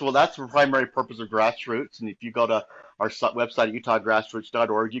 That's the primary purpose of Grassroots. And if you go to our website at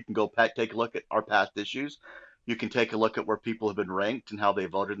utahgrassroots.org, you can go take a look at our past issues. You can take a look at where people have been ranked and how they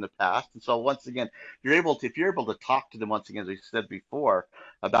voted in the past. And so once again, if you're able to talk to them, once again, as I said before,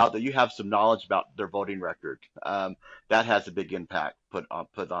 about that you have some knowledge about their voting record, that has a big impact put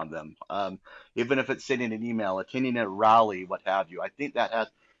on them. Even if it's sending an email, attending a rally, what have you, I think that has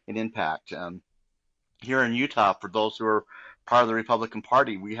an impact. Here in Utah, for those who are part of the Republican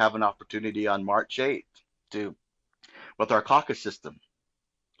Party, we have an opportunity on March 8th with our caucus system.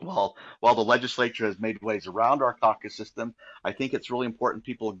 While the legislature has made ways around our caucus system, I think it's really important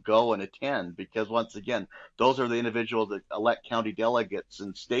people go and attend, because once again, those are the individuals that elect county delegates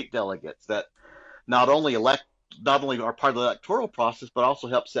and state delegates that not only are part of the electoral process, but also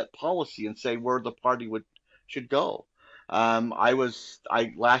help set policy and say where the party should go.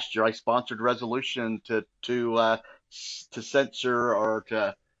 Last year I sponsored a resolution to censure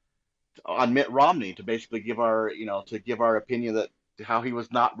or on Mitt Romney, to basically give our opinion that how he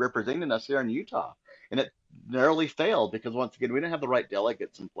was not representing us here in Utah. And it narrowly failed because, once again, we didn't have the right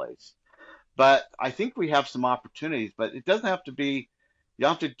delegates in place. But I think we have some opportunities, but it doesn't have to be, you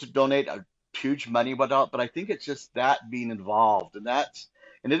don't have to donate a huge money, but I think it's just that being involved. And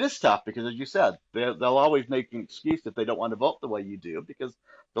it is tough because, as you said, they'll always make an excuse if they don't want to vote the way you do, because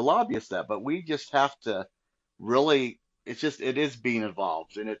the lobbyists that, but we just have to really, it is being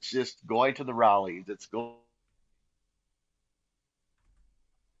involved, and it's just going to the rallies. It's going.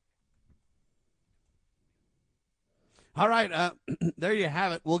 All right, there you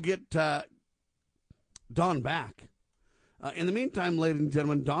have it. We'll get Don back. In the meantime, ladies and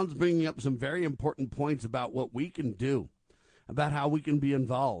gentlemen, Don's bringing up some very important points about what we can do, about how we can be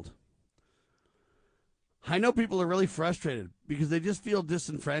involved. I know people are really frustrated because they just feel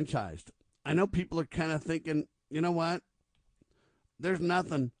disenfranchised. I know people are kind of thinking, you know what? There's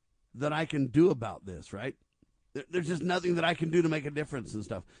nothing that I can do about this, right? There's just nothing that I can do to make a difference and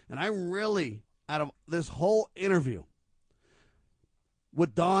stuff. And I really, out of this whole interview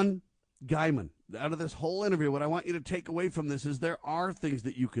with Don Guyman, out of this whole interview, what I want you to take away from this is there are things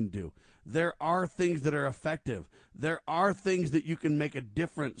that you can do. There are things that are effective. There are things that you can make a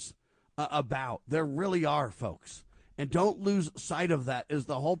difference about. There really are, folks. And don't lose sight of that is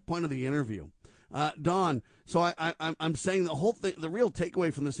the whole point of the interview. Don, so I'm saying the whole thing, the real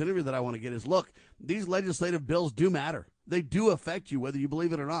takeaway from this interview that I want to get is, look, these legislative bills do matter. They do affect you, whether you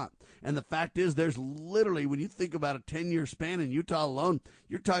believe it or not. And the fact is, there's literally, when you think about a 10-year span in Utah alone,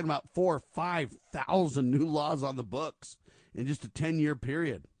 you're talking about 4,000 or 5,000 new laws on the books in just a 10-year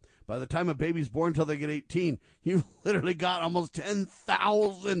period. By the time a baby's born until they get 18, you've literally got almost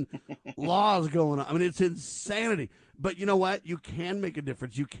 10,000 laws going on. I mean, it's insanity. But you know what? You can make a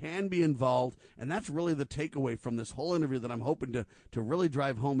difference. You can be involved. And that's really the takeaway from this whole interview that I'm hoping to really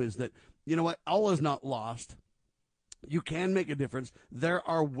drive home is that, you know what? All is not lost. You can make a difference. There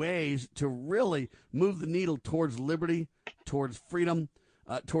are ways to really move the needle towards liberty, towards freedom,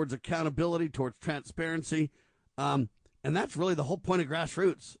 towards accountability, towards transparency. And that's really the whole point of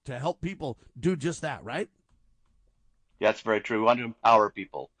grassroots, to help people do just that, right? Yeah, that's very true. We want to empower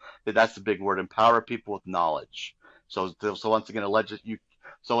people. That's the big word, empower people with knowledge. So once again,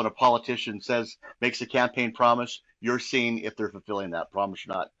 so when a politician makes a campaign promise, you're seeing if they're fulfilling that promise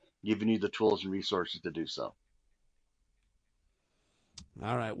or not, giving you the tools and resources to do so.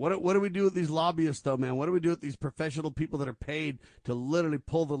 All right. What do we do with these lobbyists, though, man? What do we do with these professional people that are paid to literally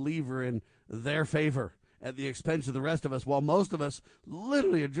pull the lever in their favor at the expense of the rest of us, while most of us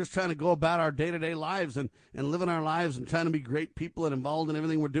literally are just trying to go about our day-to-day lives and living our lives and trying to be great people and involved in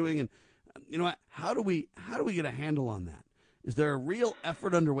everything we're doing? And you know what? How do we get a handle on that? Is there a real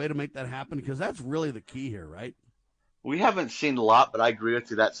effort underway to make that happen? Because that's really the key here, right? We haven't seen a lot, but I agree with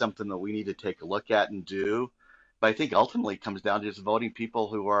you. That's something that we need to take a look at and do. But I think ultimately it comes down to just voting people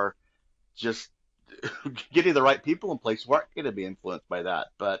who are just getting the right people in place who aren't going to be influenced by that.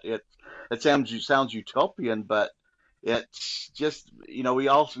 But it sounds utopian, but it's just,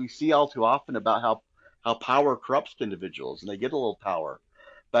 we see all too often about how power corrupts individuals and they get a little power.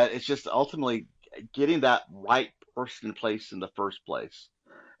 But it's just ultimately getting that right person in place in the first place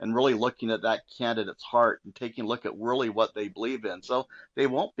and really looking at that candidate's heart and taking a look at really what they believe in, so they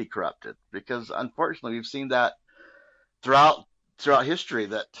won't be corrupted. Because unfortunately, we've seen that throughout history,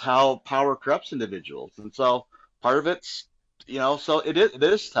 that how power corrupts individuals. And so part of it's, so it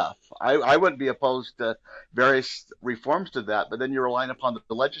is tough. I wouldn't be opposed to various reforms to that, but then you're relying upon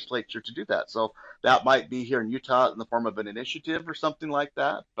the legislature to do that. So that might be here in Utah in the form of an initiative or something like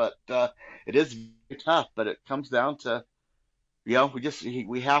that. But it is very tough. But it comes down to, we have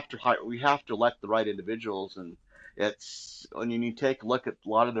to elect the right individuals. And it's when you take a look at a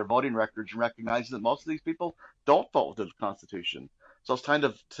lot of their voting records and recognize that most of these people don't vote with the Constitution. So it's time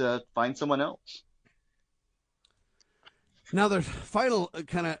to find someone else. Now, the final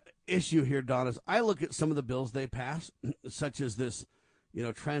kind of issue here, Don, is I look at some of the bills they pass, such as this,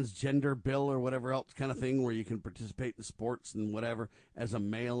 transgender bill or whatever else kind of thing, where you can participate in sports and whatever as a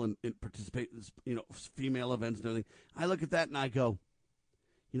male and participate in, female events and everything. I look at that and I go,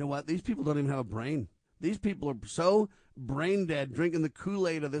 you know what? These people don't even have a brain. These people are so brain dead, drinking the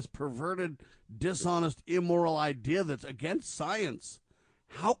Kool-Aid of this perverted, dishonest, immoral idea that's against science.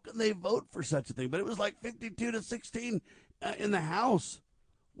 How can they vote for such a thing? But it was like 52-16 in the House.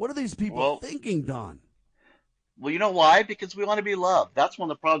 What are these people thinking, Don? Well, you know why? Because we want to be loved. That's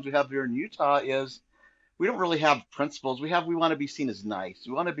one of the problems we have here in Utah is we don't really have principles. We want to be seen as nice.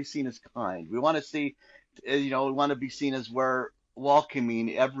 We want to be seen as kind. We want to see, we want to be seen as we're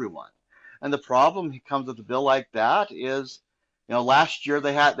welcoming everyone. And the problem comes with a bill like that is, last year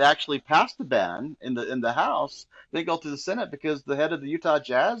they actually passed a ban in the House. They go to the Senate because the head of the Utah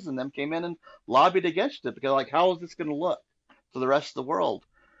Jazz and them came in and lobbied against it because how is this going to look to the rest of the world?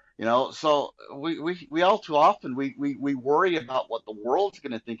 So we all too often we worry about what the world's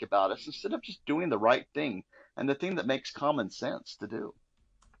going to think about us instead of just doing the right thing and the thing that makes common sense to do.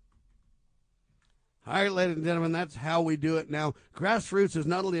 All right, ladies and gentlemen, that's how we do it now. Grassroots is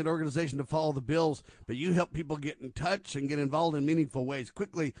not only an organization to follow the bills, but you help people get in touch and get involved in meaningful ways.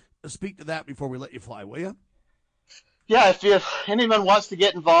 Quickly speak to that before we let you fly, will you? Yeah, if anyone wants to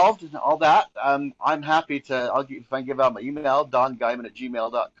get involved in all that, I'm happy to. If I can give out my email,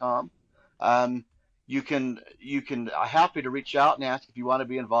 donguyman@gmail.com. You can. I'm happy to reach out and ask if you want to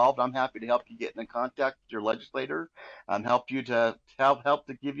be involved. I'm happy to help you get in contact with your legislator and help you to help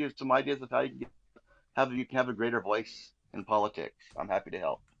to give you some ideas of how you can have a greater voice in politics. I'm happy to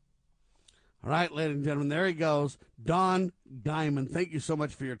help. All right, ladies and gentlemen, there he goes, Don Guyman. Thank you so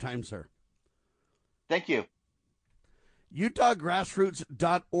much for your time, sir. Thank you.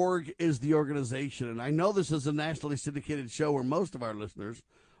 UtahGrassroots.org is the organization, and I know this is a nationally syndicated show where most of our listeners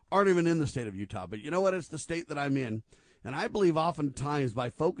aren't even in the state of Utah, but you know what? It's the state that I'm in, and I believe oftentimes by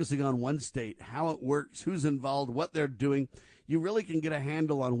focusing on one state, how it works, who's involved, what they're doing, you really can get a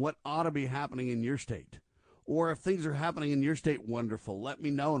handle on what ought to be happening in your state. Or if things are happening in your state, wonderful. Let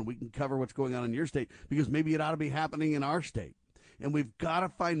me know, and we can cover what's going on in your state, because maybe it ought to be happening in our state. And we've got to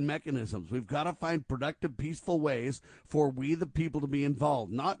find mechanisms. We've got to find productive, peaceful ways for we, the people, to be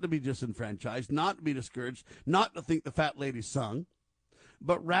involved, not to be disenfranchised, not to be discouraged, not to think the fat lady sung,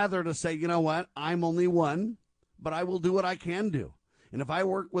 but rather to say, you know what, I'm only one, but I will do what I can do. And if I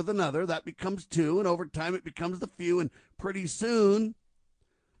work with another, that becomes two, and over time it becomes the few, and pretty soon,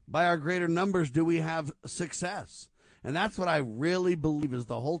 by our greater numbers, do we have success. And that's what I really believe is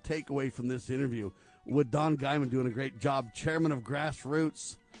the whole takeaway from this interview, with Don Guyman doing a great job, chairman of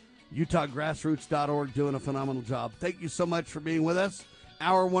Grassroots, UtahGrassroots.org, doing a phenomenal job. Thank you so much for being with us.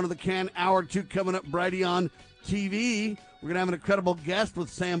 Hour one of the can, hour two coming up, Brighteon TV. We're going to have an incredible guest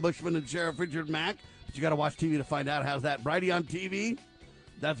with Sam Bushman and Sheriff Richard Mack, But you got to watch TV to find out. How's that? Brighteon TV?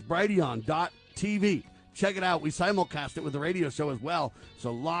 That's Brighteon.tv. Check it out. We simulcast it with the radio show as well.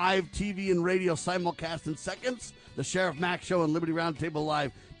 So live TV and radio simulcast in seconds. The Sheriff Mack Show and Liberty Roundtable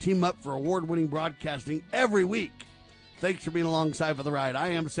Live team up for award-winning broadcasting every week. Thanks for being alongside for the ride. I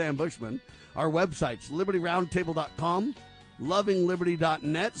am Sam Bushman. Our website's libertyroundtable.com,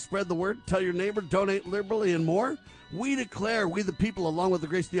 lovingliberty.net. Spread the word. Tell your neighbor. Donate liberally and more. We declare, we the people, along with the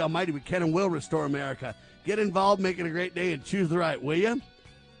grace of the Almighty, we can and will restore America. Get involved, make it a great day, and choose the right, will you?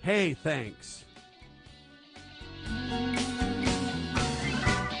 Hey, thanks.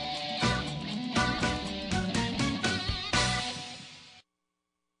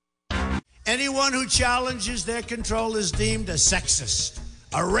 Anyone who challenges their control is deemed a sexist,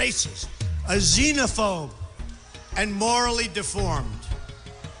 a racist, a xenophobe, and morally deformed.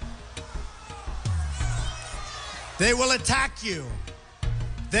 They will attack you.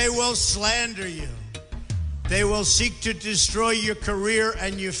 They will slander you. They will seek to destroy your career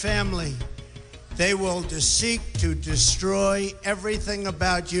and your family. They will seek to destroy everything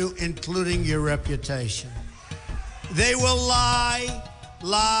about you, including your reputation. They will lie,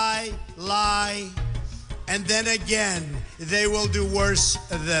 and then again, they will do worse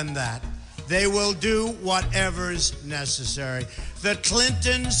than that. They will do whatever's necessary. The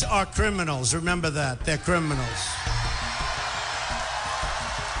Clintons are criminals. Remember that. They're criminals.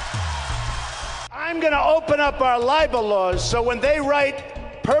 I'm going to open up our libel laws so when they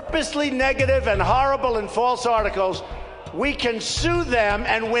write purposely negative and horrible and false articles, we can sue them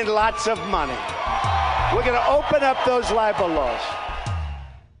and win lots of money. We're going to open up those libel laws.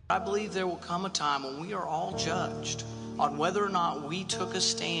 I believe there will come a time when we are all judged on whether or not we took a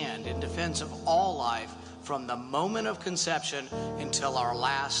stand in defense of all life from the moment of conception until our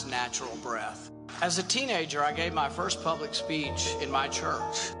last natural breath. As a teenager, I gave my first public speech in my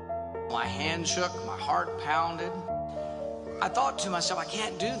church. My hand shook, my heart pounded. I thought to myself, I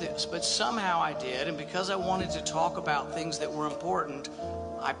can't do this, but somehow I did, and because I wanted to talk about things that were important,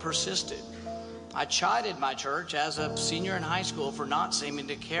 I persisted. I chided my church as a senior in high school for not seeming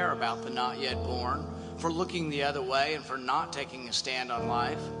to care about the not yet born, for looking the other way, and for not taking a stand on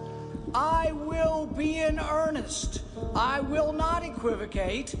life. I will be in earnest. I will not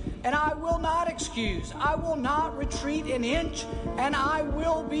equivocate, and I will not excuse. I will not retreat an inch, and I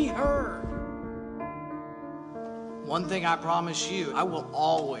will be heard. One thing I promise you, I will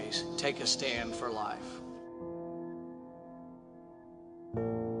always take a stand for life.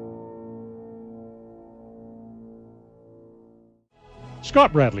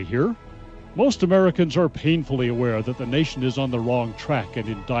 Scott Bradley here. Most Americans are painfully aware that the nation is on the wrong track and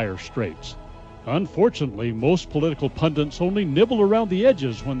in dire straits. Unfortunately, most political pundits only nibble around the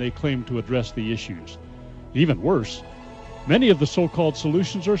edges when they claim to address the issues. Even worse, many of the so-called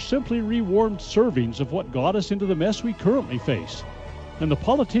solutions are simply rewarmed servings of what got us into the mess we currently face. And the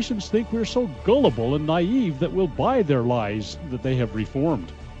politicians think we're so gullible and naive that we'll buy their lies that they have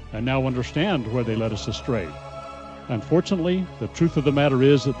reformed, and now understand where they led us astray. Unfortunately, the truth of the matter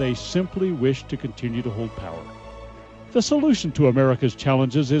is that they simply wish to continue to hold power. The solution to America's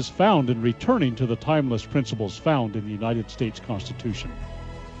challenges is found in returning to the timeless principles found in the United States Constitution.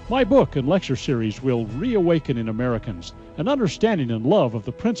 My book and lecture series will reawaken in Americans an understanding and love of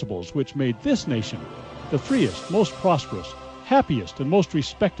the principles which made this nation the freest, most prosperous, happiest, and most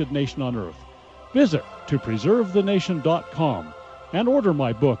respected nation on earth. Visit topreservethenation.com and order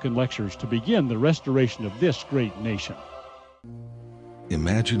my book and lectures to begin the restoration of this great nation.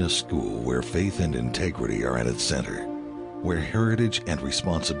 Imagine a school where faith and integrity are at its center, where heritage and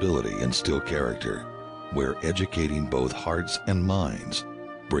responsibility instill character, where educating both hearts and minds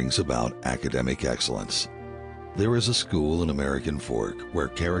brings about academic excellence. There is a school in American Fork where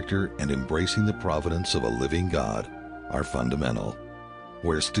character and embracing the providence of a living God are fundamental,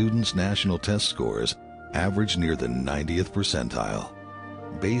 where students' national test scores average near the 90th percentile.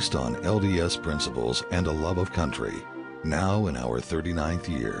 Based on LDS principles and a love of country, now in our 39th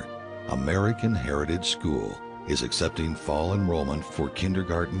year, American Heritage School is accepting fall enrollment for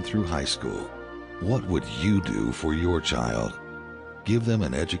kindergarten through high school. What would you do for your child? Give them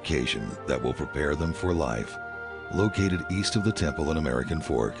an education that will prepare them for life. Located east of the temple in American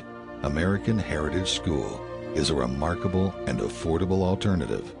Fork, American Heritage School is a remarkable and affordable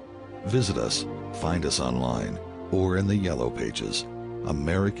alternative. Visit us, find us online, or in the Yellow Pages.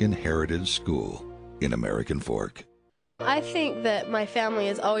 American Heritage School in American Fork. I think that my family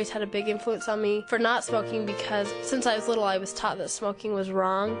has always had a big influence on me for not smoking because since I was little I was taught that smoking was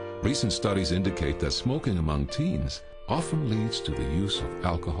wrong. Recent studies indicate that smoking among teens often leads to the use of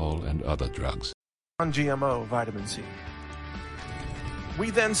alcohol and other drugs. Non-GMO vitamin C. We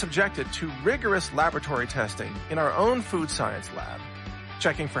then subject it to rigorous laboratory testing in our own food science lab,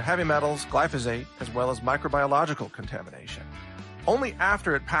 checking for heavy metals, glyphosate, as well as microbiological contamination. Only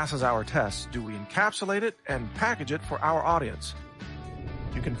after it passes our tests do we encapsulate it and package it for our audience.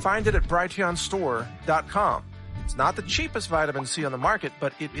 You can find it at brighteonstore.com. It's not the cheapest vitamin C on the market,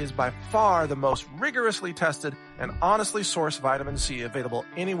 but it is by far the most rigorously tested and honestly sourced vitamin C available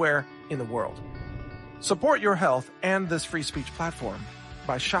anywhere in the world. Support your health and this free speech platform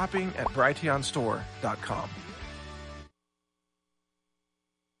by shopping at brighteonstore.com.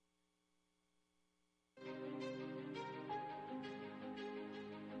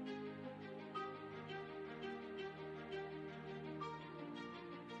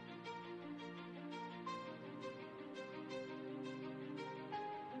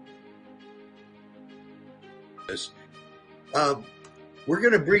 We're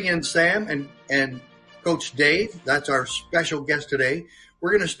going to bring in Sam and Coach Dave. That's our special guest today. We're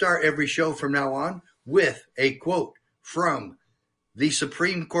going to start every show from now on with a quote from the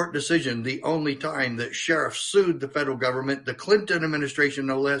Supreme Court decision, the only time that sheriffs sued the federal government, the Clinton administration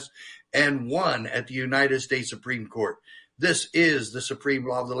no less, and won at the United States Supreme Court. This is the supreme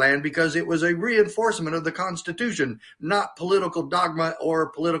law of the land because it was a reinforcement of the Constitution, not political dogma or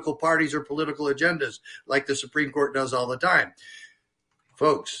political parties or political agendas like the Supreme Court does all the time.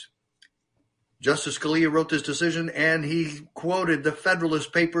 Folks, Justice Scalia wrote this decision and he quoted the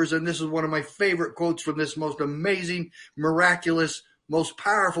Federalist Papers, and this is one of my favorite quotes from this most amazing, miraculous, most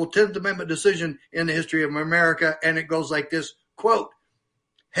powerful 10th Amendment decision in the history of America, and it goes like this, quote,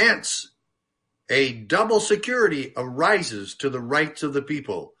 "Hence, a double security arises to the rights of the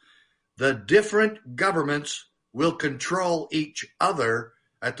people. The different governments will control each other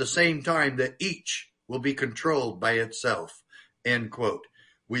at the same time that each will be controlled by itself." End quote.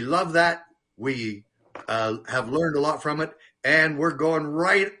 We love that. We have learned a lot from it. And we're going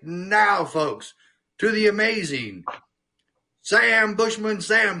right now, folks, to the amazing Sam Bushman.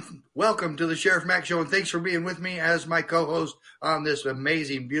 Sam, welcome to the Sheriff Mack Show, and thanks for being with me as my co-host on this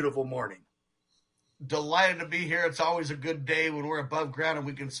amazing, beautiful morning. Delighted to be here. It's always a good day when we're above ground and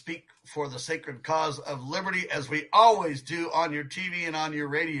we can speak for the sacred cause of liberty, as we always do on your TV and on your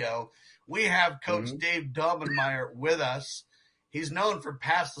radio. We have Coach Dave Daubenmire with us. He's known for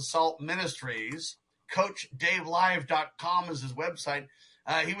Past Assault Ministries. CoachDaveLive.com is his website.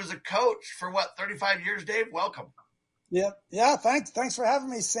 He was a coach for 35 years, Dave? Welcome. Yeah. Thanks for having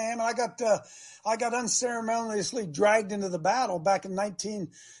me, Sam. And I got unceremoniously dragged into the battle back in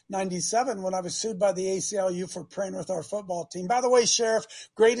 1997 when I was sued by the ACLU for praying with our football team. By the way, Sheriff,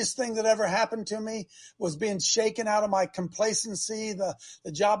 greatest thing that ever happened to me was being shaken out of my complacency, the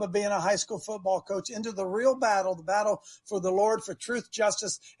job of being a high school football coach, into the real battle, the battle for the Lord, for truth,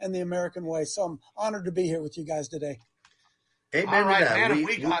 justice, and the American way. So I'm honored to be here with you guys today. Amen. All right, to that.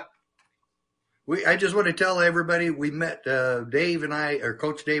 man. I just want to tell everybody we met Coach Dave and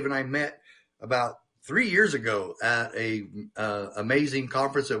I met about 3 years ago at a amazing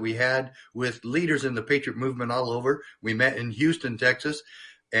conference that we had with leaders in the Patriot movement all over. We met in Houston, Texas,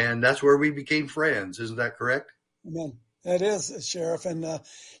 and that's where we became friends. Isn't that correct? Amen. It is, Sheriff. And, I've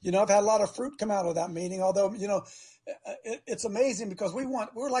had a lot of fruit come out of that meeting, although, it's amazing because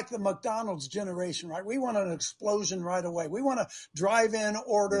we're like the McDonald's generation, right? We want an explosion right away. We want to drive in,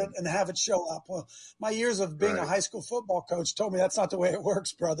 order it, and have it show up. Well, my years of being a high school football coach told me that's not the way it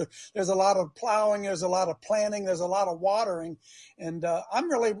works, brother. There's a lot of plowing. There's a lot of planning. There's a lot of watering. And I'm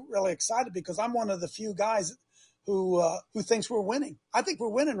really, really excited because I'm one of the few guys who thinks we're winning. I think we're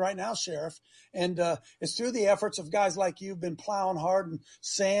winning right now, Sheriff. And it's through the efforts of guys like you been plowing hard, and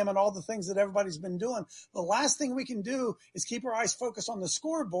Sam, and all the things that everybody's been doing. The last thing we can do is keep our eyes focused on the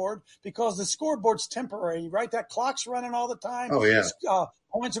scoreboard, because the scoreboard's temporary, right? That clock's running all the time. Oh, yeah.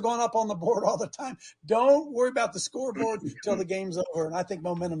 Points are going up on the board all the time. Don't worry about the scoreboard till the game's over. And I think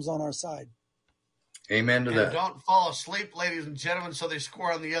momentum's on our side. Amen to that. Don't fall asleep, ladies and gentlemen, so they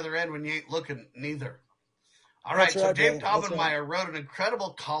score on the other end when you ain't looking neither. All right, so Dave Daubenmire wrote an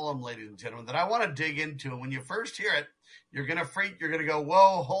incredible column, ladies and gentlemen, that I want to dig into. And when you first hear it, you're going to freak. You're going to go,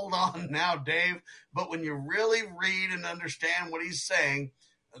 whoa, hold on now, Dave. But when you really read and understand what he's saying,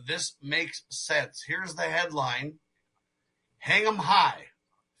 this makes sense. Here's the headline: Hang 'em High,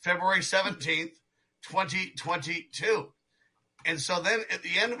 February 17th, 2022. And so then at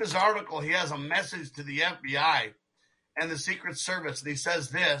the end of his article, he has a message to the FBI and the Secret Service. And he says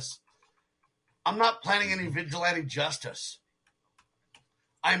this: I'm not planning any vigilante justice.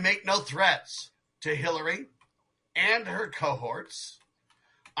 I make no threats to Hillary and her cohorts.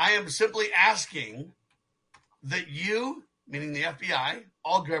 I am simply asking that you, meaning the FBI,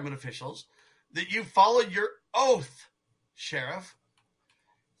 all government officials, that you follow your oath, Sheriff.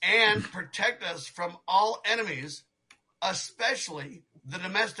 and protect us from all enemies, especially the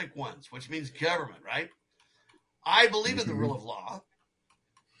domestic ones, which means government, right? I believe in the rule of law.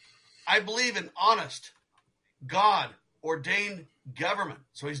 I believe in honest, God-ordained government.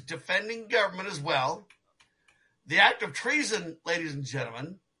 So he's defending government as well. The act of treason, ladies and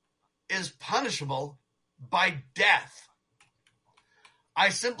gentlemen, is punishable by death. I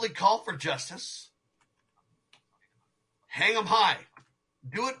simply call for justice. Hang them high.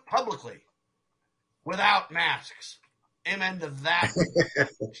 Do it publicly without masks. Amen to that,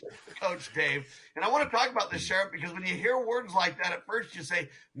 Coach Dave. And I want to talk about this, Sheriff, because when you hear words like that, at first you say,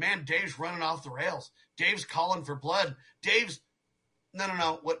 man, Dave's running off the rails. Dave's calling for blood.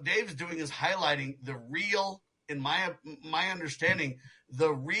 No. What Dave's doing is highlighting the real, in my understanding,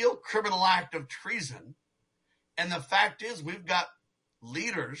 the real criminal act of treason. And the fact is, we've got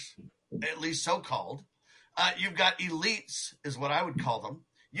leaders, at least so-called. You've got elites, is what I would call them.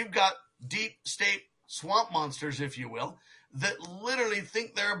 You've got deep state swamp monsters, if you will, that literally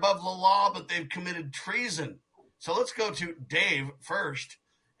think they're above the law, but they've committed treason. So let's go to Dave first,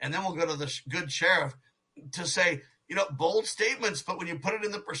 and then we'll go to the good sheriff to say, bold statements, but when you put it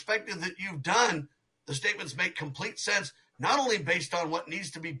in the perspective that you've done, the statements make complete sense, not only based on what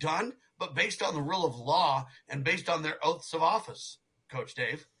needs to be done, but based on the rule of law and based on their oaths of office. Coach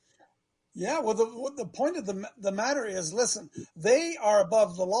Dave. Yeah, well, the point of the matter is, listen, they are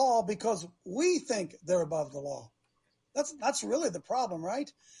above the law because we think they're above the law. That's really the problem, right?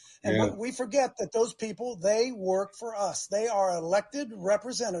 And we forget that those people, they work for us. They are elected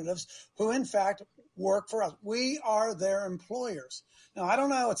representatives who, in fact, work for us. We are their employers. Now, I don't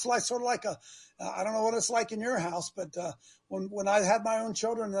know. It's like sort of like I don't know what it's like in your house, but when I had my own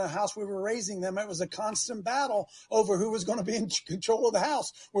children in the house, we were raising them. It was a constant battle over who was going to be in control of the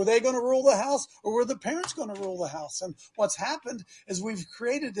house. Were they going to rule the house, or were the parents going to rule the house? And what's happened is we've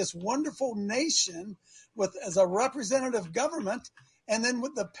created this wonderful nation as a representative government, and then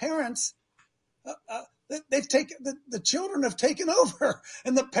with the parents, they've taken the children have taken over,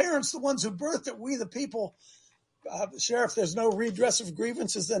 and the parents, the ones who birthed it, we the people. Sheriff, there's no redress of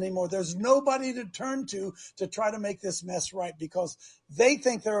grievances anymore. There's nobody to turn to try to make this mess right because they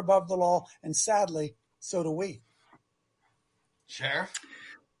think they're above the law, and sadly, so do we. Sheriff?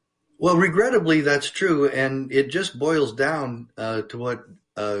 Well, regrettably, that's true, and it just boils down to what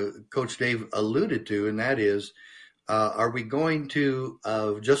Coach Dave alluded to, and that is, are we going to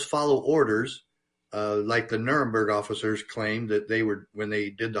just follow orders like the Nuremberg officers claimed that they were when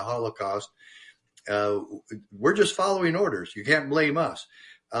they did the Holocaust? We're just following orders. You can't blame us.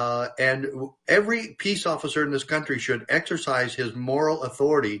 And every peace officer in this country should exercise his moral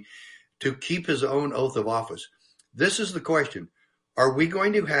authority to keep his own oath of office. This is the question. Are we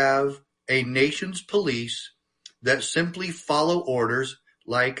going to have a nation's police that simply follow orders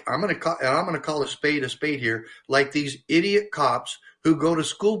like, I'm going to call a spade here, like these idiot cops who go to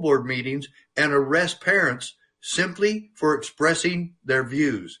school board meetings and arrest parents simply for expressing their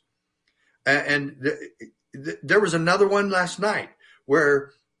views? And there was another one last night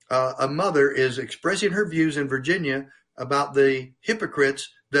where a mother is expressing her views in Virginia about the hypocrites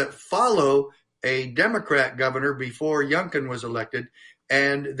that follow a Democrat governor before Youngkin was elected,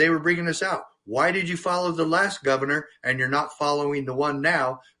 and they were bringing this out. Why did you follow the last governor and you're not following the one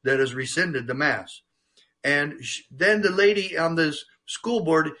now that has rescinded the mask? And then the lady on this school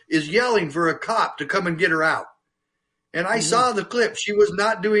board is yelling for a cop to come and get her out. And I saw the clip. She was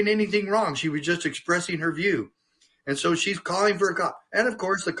not doing anything wrong. She was just expressing her view. And so she's calling for a cop. And, of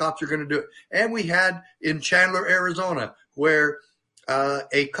course, the cops are going to do it. And we had in Chandler, Arizona, where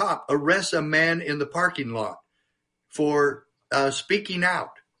a cop arrests a man in the parking lot for speaking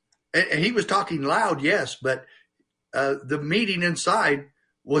out. And he was talking loud, yes, but the meeting inside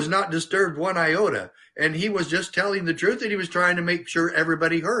was not disturbed one iota. And he was just telling the truth, and he was trying to make sure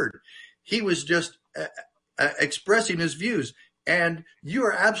everybody heard. He was just expressing his views. And you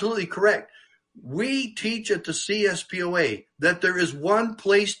are absolutely correct. We teach at the CSPOA that there is one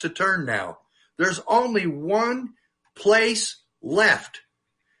place to turn now. There's only one place left,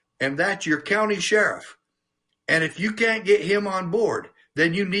 and that's your county sheriff. And if you can't get him on board,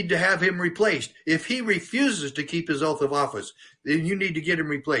 then you need to have him replaced. If he refuses to keep his oath of office, then you need to get him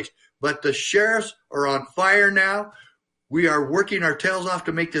replaced. But the sheriffs are on fire now. We are working our tails off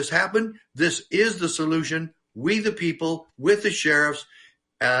to make this happen. This is the solution. We, the people, with the sheriffs,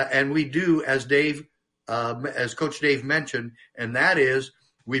 and we do, as Coach Dave mentioned, and that is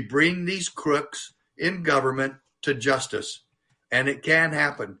we bring these crooks in government to justice, and it can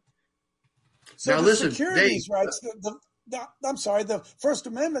happen. So now, to listen, secure Dave, these rights, the First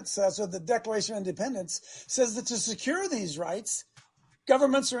Amendment says, or the Declaration of Independence says that to secure these rights,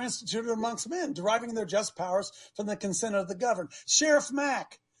 Governments are instituted amongst men, deriving their just powers from the consent of the governed. Sheriff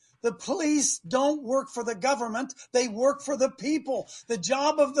Mack, the police don't work for the government. They work for the people. The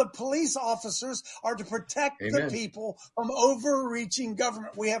job of the police officers are to protect the people from overreaching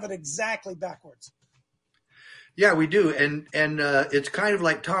government. We have it exactly backwards. Yeah, we do. And it's kind of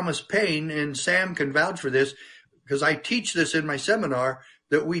like Thomas Paine, and Sam can vouch for this because I teach this in my seminar,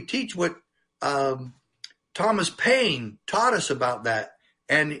 that we teach what Thomas Paine taught us about that.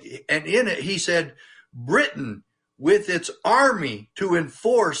 And in it, he said, Britain with its army to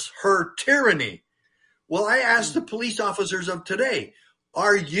enforce her tyranny. Well, I ask the police officers of today,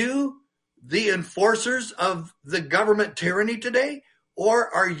 are you the enforcers of the government tyranny today,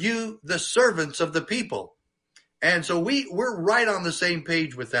 or are you the servants of the people? And so we're right on the same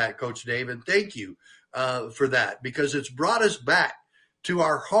page with that, Coach Dave, and thank you for that, because it's brought us back to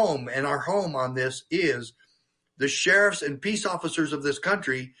our home, and our home on this is the sheriffs and peace officers of this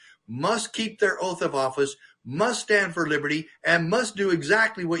country must keep their oath of office, must stand for liberty, and must do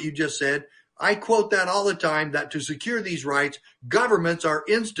exactly what you just said. I quote that all the time, that to secure these rights, governments are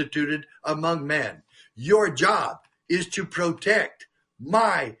instituted among men. Your job is to protect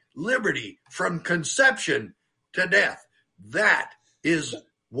my liberty from conception to death. That is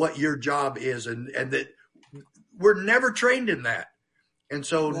what your job is, and that we're never trained in that. And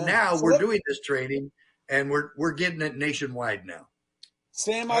so now we're doing this training, and we're getting it nationwide now.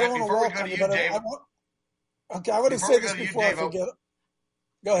 Sam, I don't want to walk on you, but I want to say this before I forget.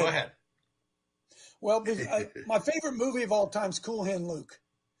 Go ahead. Well, my favorite movie of all time is Cool Hand Luke.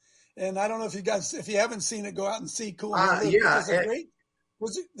 And I don't know if you guys, if you haven't seen it, go out and see Cool Hand Luke. Yeah.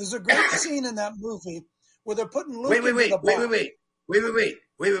 There's a great scene in that movie where they're putting Luke in the box.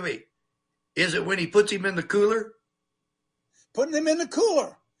 Wait. Is it when he puts him in the cooler? Putting him in the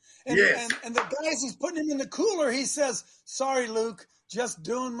cooler. And, yes. and the guy, as he's putting him in the cooler, he says, "Sorry, Luke, just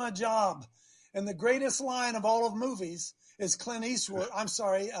doing my job." And the greatest line of all of movies is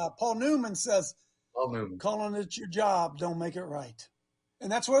Paul Newman says, "Calling it your job, don't make it right."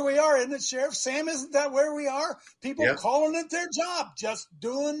 And that's where we are, isn't it, Sheriff? Sam, isn't that where we are? People calling it their job, just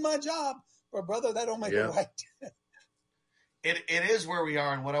doing my job. But brother, that don't make it right. It is where we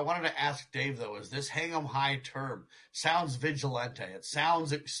are, and what I wanted to ask Dave, though, is this hang 'em high term sounds vigilante. It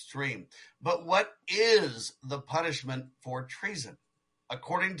sounds extreme. But what is the punishment for treason,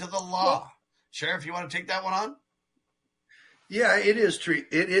 according to the law? Well, Sheriff, you want to take that one on? Yeah, it is.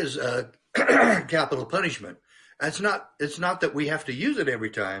 It is capital punishment. It's not that we have to use it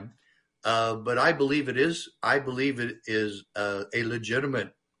every time, but I believe it is. I believe it is a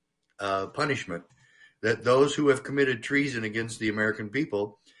legitimate punishment. That those who have committed treason against the American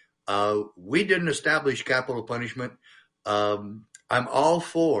people, we didn't establish capital punishment. I'm all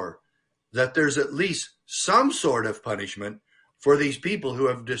for that. There's at least some sort of punishment for these people who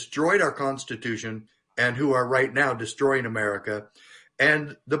have destroyed our Constitution and who are right now destroying America.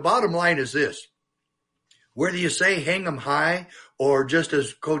 And the bottom line is this: whether you say hang 'em high, or just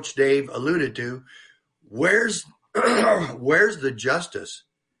as Coach Dave alluded to, where's the justice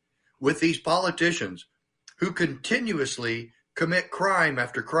with these politicians who continuously commit crime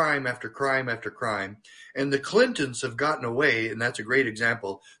after crime after crime after crime? And the Clintons have gotten away, and that's a great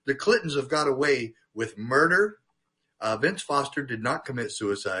example. The Clintons have got away with murder. Vince Foster did not commit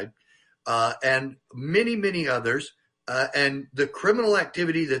suicide, and many, many others. And the criminal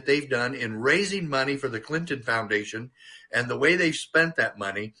activity that they've done in raising money for the Clinton Foundation, and the way they've spent that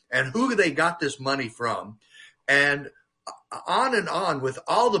money, and who they got this money from, and on with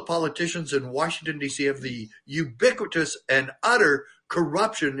all the politicians in Washington, D.C., of the ubiquitous and utter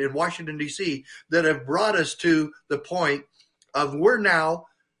corruption in Washington, D.C., that have brought us to the point of we're now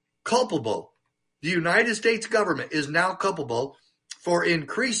culpable. The United States government is now culpable for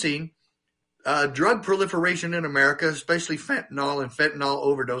increasing drug proliferation in America, especially fentanyl and fentanyl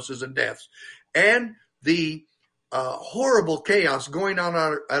overdoses and deaths, and the horrible chaos going on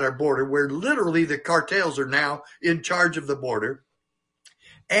at our border, where literally the cartels are now in charge of the border,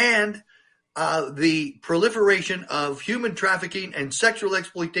 and the proliferation of human trafficking and sexual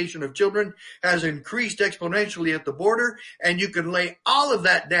exploitation of children has increased exponentially at the border. And you can lay all of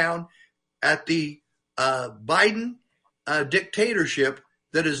that down at the Biden dictatorship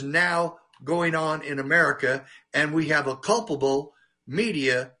that is now going on in America, and we have a culpable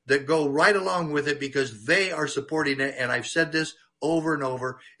media that go right along with it because they are supporting it. And I've said this over and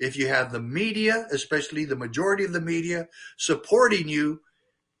over: if you have the media, especially the majority of the media, supporting you,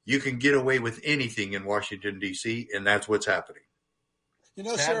 you can get away with anything in Washington, D.C., and that's what's happening. You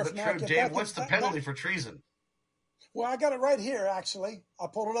know, Sheriff Mack, Dave, what's the penalty for treason? Well, I got it right here, actually. I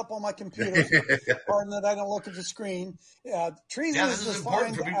pulled it up on my computer. Pardon that I don't look at the screen. Treason this is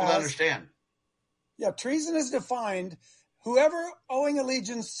important for people to understand. Yeah, treason is defined: whoever owing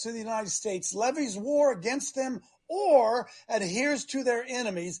allegiance to the United States levies war against them or adheres to their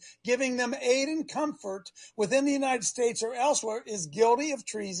enemies, giving them aid and comfort within the United States or elsewhere, is guilty of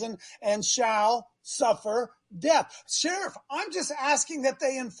treason and shall suffer death. Sheriff, I'm just asking that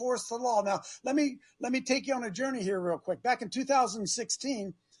they enforce the law. Now, let me take you on a journey here real quick. Back in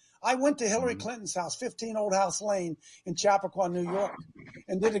 2016, I went to Hillary Clinton's house, 15 Old House Lane in Chappaqua, New York,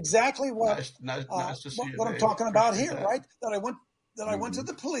 and did exactly what I'm talking about here, right? That I went to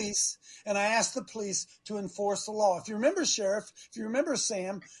the police and I asked the police to enforce the law. If you remember, Sheriff, if you remember,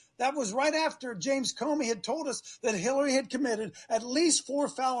 Sam, that was right after James Comey had told us that Hillary had committed at least 4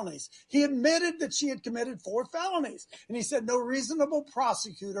 felonies. He admitted that she had committed 4 felonies. And he said no reasonable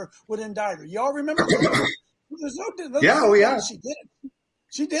prosecutor would indict her. Y'all remember that? She did it.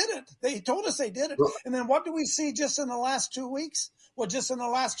 She did it. They told us they did it. And then what do we see just in the last 2 weeks? Well, just in the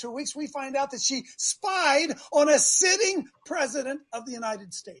last 2 weeks, we find out that she spied on a sitting president of the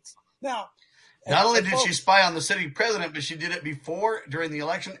United States. Now, not only did she spy on the sitting president, but she did it before, during the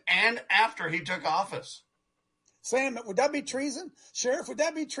election, and after he took office. Sam, would that be treason? Sheriff, would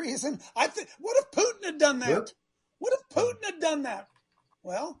that be treason? What if Putin had done that? Yep. What if Putin had done that?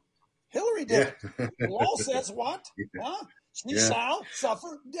 Well, Hillary did. Yeah. The law says what? Huh? She shall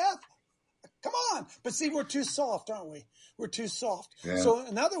suffer death. Come on. But see, we're too soft, aren't we? We're too soft. Yeah. So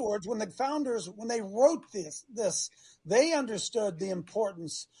in other words, when the founders, when they wrote this, they understood the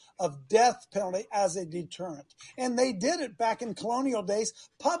importance of death penalty as a deterrent. And they did it back in colonial days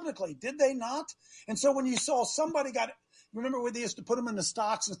publicly, did they not? And so when you saw somebody remember when they used to put them in the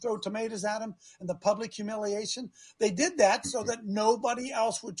stocks and throw tomatoes at them and the public humiliation? They did that so that nobody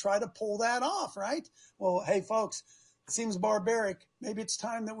else would try to pull that off, right? Well, hey, folks, it seems barbaric. Maybe it's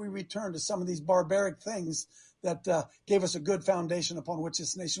time that we return to some of these barbaric things that gave us a good foundation upon which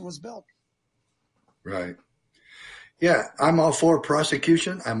this nation was built. Right. Yeah, I'm all for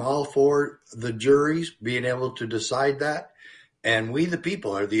prosecution. I'm all for the juries being able to decide that. And we, the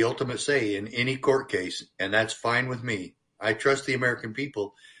people, are the ultimate say in any court case, and that's fine with me. I trust the American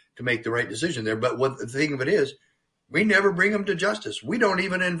people to make the right decision there. But the thing of it is, we never bring them to justice. We don't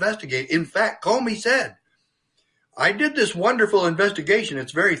even investigate. In fact, Comey said, I did this wonderful investigation.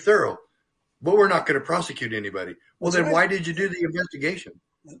 It's very thorough, but we're not going to prosecute anybody. Well, then why did you do the investigation?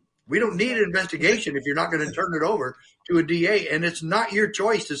 We don't need an investigation if you're not going to turn it over to a DA. And it's not your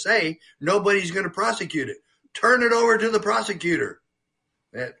choice to say nobody's going to prosecute it. Turn it over to the prosecutor.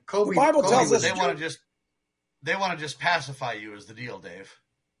 The Bible tells us they want to just pacify you is the deal, Dave.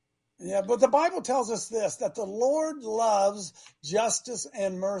 Yeah, but the Bible tells us this, that the Lord loves justice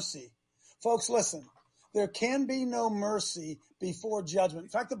and mercy. Folks, listen. There can be no mercy before judgment. In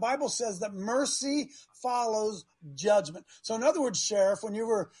fact, the Bible says that mercy follows judgment. So in other words, Sheriff, when you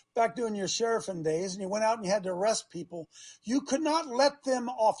were back doing your sheriffing days and you went out and you had to arrest people, you could not let them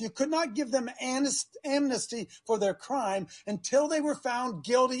off. You could not give them amnesty for their crime until they were found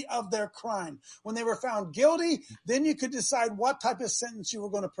guilty of their crime. When they were found guilty, then you could decide what type of sentence you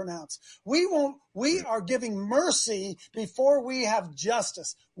were going to pronounce. We are giving mercy before we have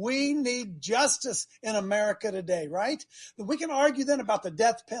justice. We need justice in America today, right? We can argue then about the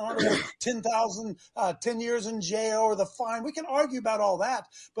death penalty, 10 years in jail, or the fine. We can argue about all that.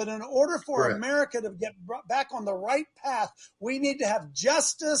 But in order for America to get back on the right path, we need to have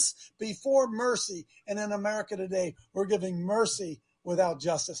justice before mercy. And in America today, we're giving mercy without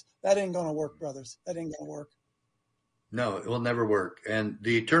justice. That ain't going to work, brothers. That ain't going to work. No, it will never work. And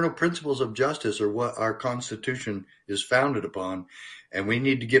the eternal principles of justice are what our Constitution is founded upon, and we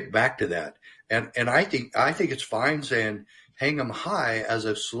need to get back to that. And I think it's fine saying hang them high as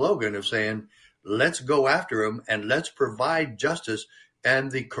a slogan of saying let's go after them and let's provide justice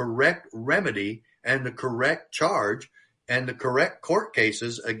and the correct remedy and the correct charge and the correct court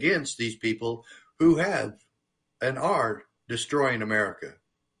cases against these people who have and are destroying America.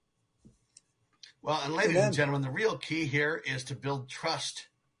 Well, and ladies and gentlemen, the real key here is to build trust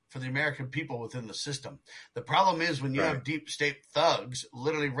for the American people within the system. The problem is when you have deep state thugs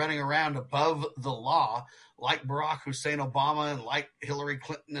literally running around above the law, like Barack Hussein Obama and like Hillary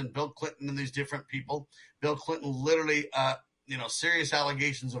Clinton and Bill Clinton and these different people. Bill Clinton literally, serious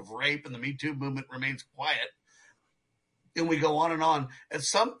allegations of rape, and the Me Too movement remains quiet. And we go on and on. At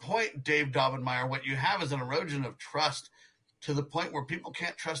some point, Dave Daubenmire, what you have is an erosion of trust to the point where people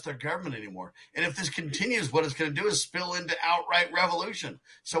can't trust their government anymore. And if this continues, what it's going to do is spill into outright revolution.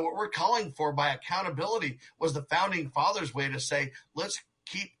 So what we're calling for by accountability was the founding fathers' way to say, let's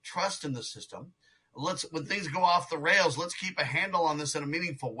keep trust in the system. when things go off the rails, let's keep a handle on this in a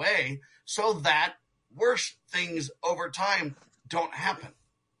meaningful way so that worse things over time don't happen.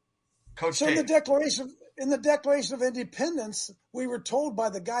 Coach So Dave. in the Declaration of Independence, we were told by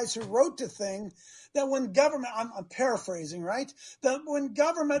the guys who wrote the thing that when government, I'm paraphrasing, right? That when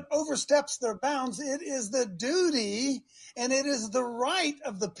government oversteps their bounds, it is the duty and it is the right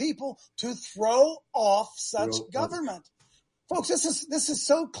of the people to throw off such government. Folks, this is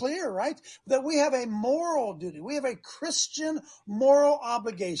so clear, right? That we have a moral duty. We have a Christian moral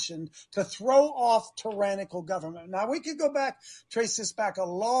obligation to throw off tyrannical government. Now, we could go back, trace this back a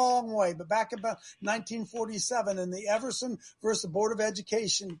long way, but back about 1947 in the Everson versus the Board of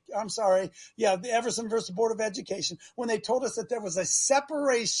Education, the Everson versus the Board of Education, when they told us that there was a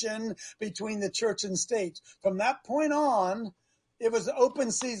separation between the church and state. From that point on, it was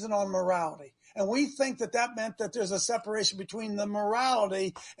open season on morality. And we think that meant that there's a separation between the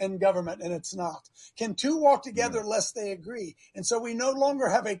morality and government, and it's not. Can two walk together lest they agree? And so we no longer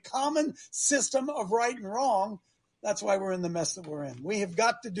have a common system of right and wrong. That's why we're in the mess that we're in. We have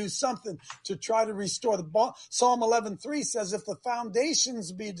got to do something to try to restore. Psalm 11:3 says, if the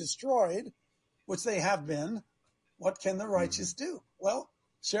foundations be destroyed, which they have been, what can the righteous do? Well,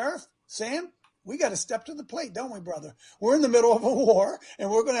 Sheriff, Sam, we got to step to the plate, don't we, brother? We're in the middle of a war,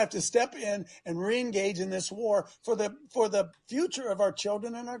 and we're going to have to step in and re-engage in this war for the future of our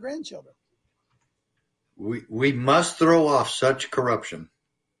children and our grandchildren. We must throw off such corruption.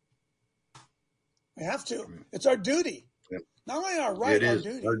 We have to. It's our duty. Yep. Not only our right, it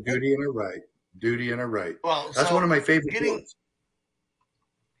is our duty and our right. Duty and our right. Well, that's one of my favorite quotes.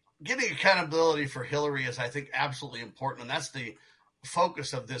 Getting accountability for Hillary is, I think, absolutely important, and that's the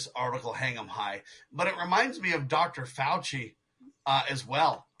focus of this article, Hang 'em High. But it reminds me of Dr. Fauci as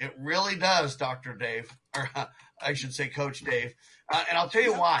well. It really does, Dr. Dave, or I should say Coach Dave. And I'll tell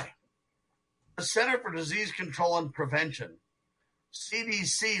you why. The Center for Disease Control and Prevention,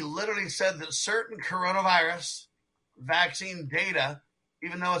 CDC, literally said that certain coronavirus vaccine data,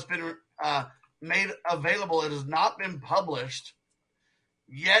 even though it's been made available, it has not been published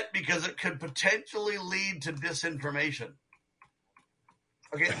yet because it could potentially lead to disinformation.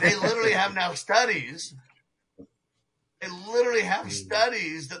 Okay, they literally have now studies. They literally have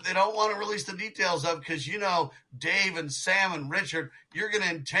studies that they don't want to release the details of because, Dave and Sam and Richard, you're going to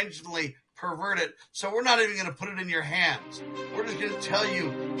intentionally pervert it. So we're not even going to put it in your hands. We're just going to tell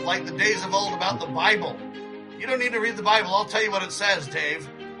you, like the days of old, about the Bible. You don't need to read the Bible. I'll tell you what it says, Dave.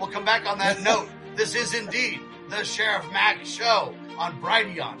 We'll come back on that note. This is indeed the Sheriff Mack Show on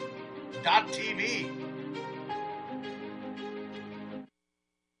Brighteon.tv.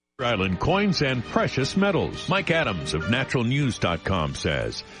 Island Coins and Precious Metals. Mike Adams of naturalnews.com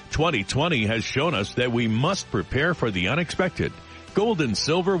says, 2020 has shown us that we must prepare for the unexpected. Gold and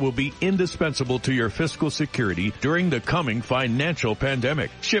silver will be indispensable to your fiscal security during the coming financial pandemic.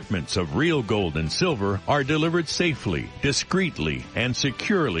 Shipments of real gold and silver are delivered safely, discreetly, and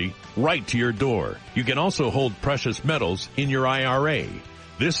securely right to your door. You can also hold precious metals in your IRA.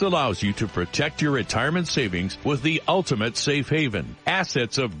 This allows you to protect your retirement savings with the ultimate safe haven,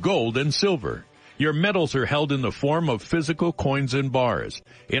 assets of gold and silver. Your metals are held in the form of physical coins and bars,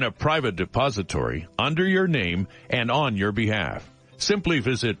 in a private depository, under your name, and on your behalf. Simply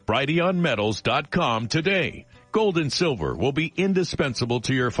visit BrighteonMetals.com today. Gold and silver will be indispensable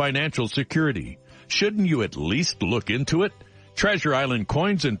to your financial security. Shouldn't you at least look into it? Treasure Island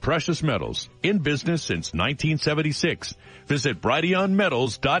Coins and Precious Metals, in business since 1976. Visit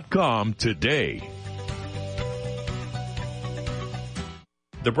BrighteonMetals.com today.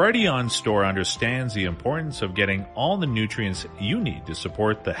 The Brighteon store understands the importance of getting all the nutrients you need to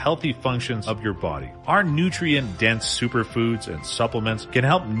support the healthy functions of your body. Our nutrient-dense superfoods and supplements can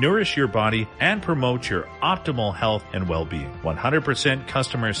help nourish your body and promote your optimal health and well-being. 100%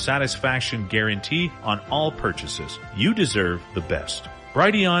 customer satisfaction guarantee on all purchases. You deserve the best.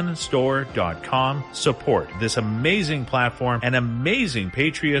 BrighteonStore.com. Support this amazing platform and amazing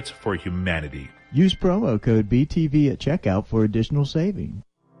patriots for humanity. Use promo code BTV at checkout for additional savings.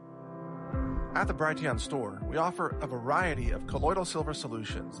 At the Brighteon store, we offer a variety of colloidal silver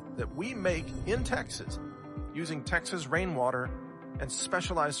solutions that we make in Texas using Texas rainwater and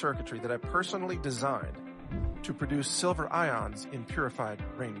specialized circuitry that I personally designed to produce silver ions in purified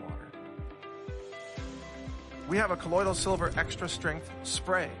rainwater. We have a colloidal silver extra strength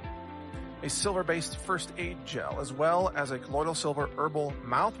spray, a silver-based first aid gel, as well as a colloidal silver herbal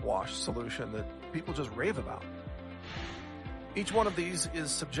mouthwash solution that people just rave about. Each one of these is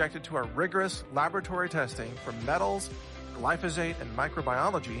subjected to our rigorous laboratory testing for metals, glyphosate, and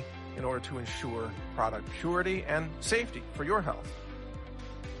microbiology in order to ensure product purity and safety for your health.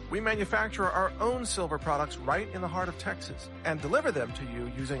 We manufacture our own silver products right in the heart of Texas and deliver them to you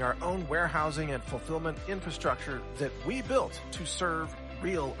using our own warehousing and fulfillment infrastructure that we built to serve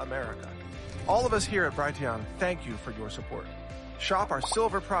real America. All of us here at Brighteon thank you for your support. Shop our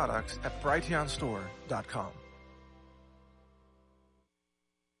silver products at brighteonstore.com.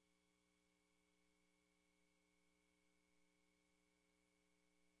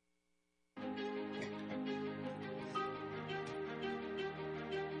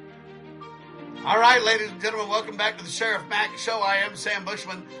 All right, ladies and gentlemen, welcome back to the Sheriff Mack Show. I am Sam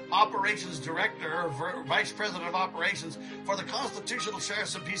Bushman, Operations Director, Vice President of Operations for the Constitutional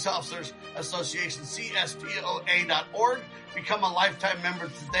Sheriffs and Peace Officers Association, CSPOA.org. Become a lifetime member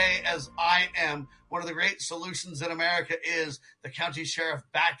today, as I am. One of the great solutions in America is the County Sheriff,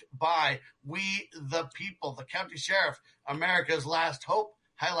 backed by we the people. The County Sheriff, America's Last Hope,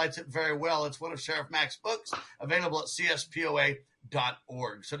 highlights it very well. It's one of Sheriff Mack's books, available at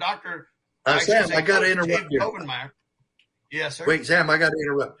CSPOA.org. So, Dr. Sam, I got to interrupt you. Yes, sir. Wait, Sam, I got to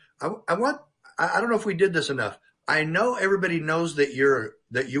interrupt. I don't know if we did this enough. I know everybody knows that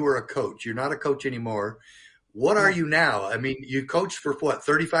you were a coach. You're not a coach anymore. What are you now? I mean, you coached for what,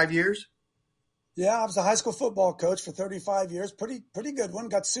 35 years? Yeah, I was a high school football coach for 35 years. Pretty good one.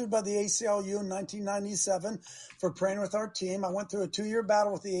 Got sued by the ACLU in 1997 for praying with our team. I went through a 2-year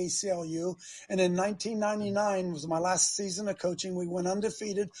battle with the ACLU. And in 1999 was my last season of coaching. We went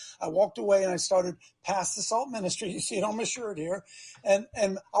undefeated. I walked away and I started Pass the Salt Ministry. You see it on my shirt here. And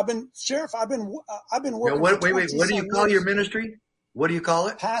I've been working. What do you call your ministry? What do you call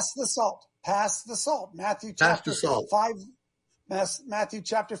it? Pass the Salt. Pass the Salt. Matthew chapter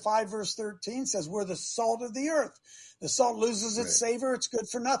 5, verse 13 says, we're the salt of the earth. The salt loses its savor. It's good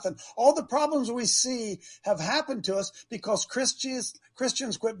for nothing. All the problems we see have happened to us because Christians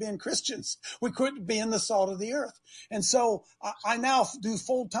quit being Christians. We quit being the salt of the earth. And so I now do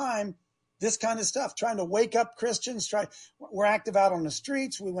full time this kind of stuff, trying to wake up Christians. We're active out on the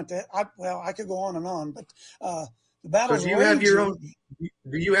streets. I could go on, but the battle's raging.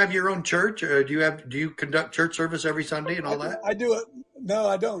 Do you have your own church? Do you conduct church service every Sunday and all that? I do it. No,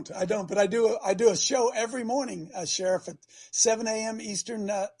 I don't. But I do a show every morning, Sheriff, at 7 a.m.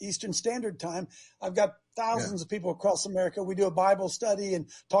 Eastern Standard Time. I've got thousands of people across America. We do a Bible study and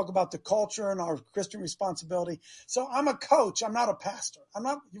talk about the culture and our Christian responsibility. So I'm a coach. I'm not a pastor. I'm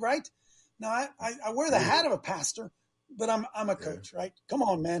not, right? No, I wear the hat of a pastor. But I'm a coach, right? Come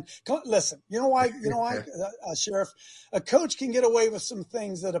on, man. Listen, you know why, Sheriff? A coach can get away with some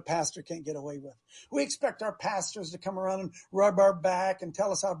things that a pastor can't get away with. We expect our pastors to come around and rub our back and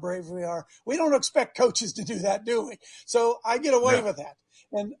tell us how brave we are. We don't expect coaches to do that, do we? So I get away with that.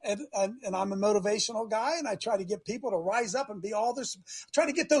 And I'm a motivational guy, and I try to get people to rise up and be all this. Try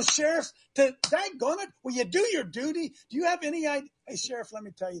to get those sheriffs to, daggone it, will you do your duty? Do you have any idea? Hey, Sheriff, let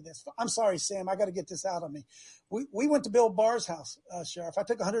me tell you this. I'm sorry, Sam. I got to get this out of me. We went to Bill Barr's house, Sheriff. I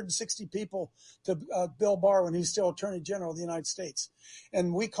took 160 people to Bill Barr when he was still Attorney General of the United States.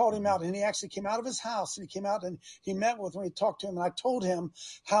 And we called him out, and he actually came out of his house, and he came out and he met with me, talked to him, and I told him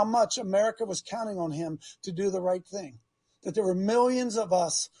how much America was counting on him to do the right thing. That there were millions of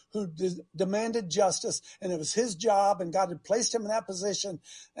us who demanded justice, and it was his job, and God had placed him in that position,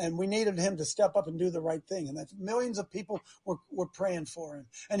 and we needed him to step up and do the right thing. And that millions of people were praying for him.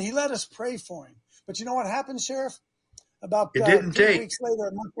 And he let us pray for him. But you know what happened, Sheriff? About 3 weeks later,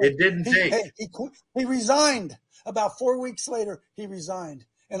 a month later, he resigned. About 4 weeks later, he resigned.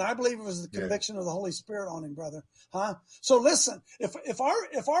 And I believe it was the conviction of the Holy Spirit on him, brother. Huh? So listen, if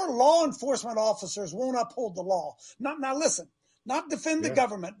our law enforcement officers won't uphold the law, not defend the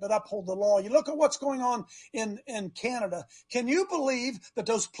government, but uphold the law. You look at what's going on in Canada. Can you believe that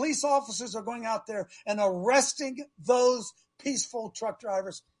those police officers are going out there and arresting those peaceful truck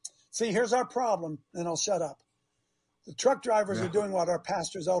drivers? See, here's our problem, and I'll shut up. The truck drivers are doing what our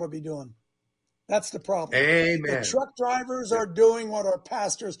pastors ought to be doing. That's the problem. Amen. The truck drivers are doing what our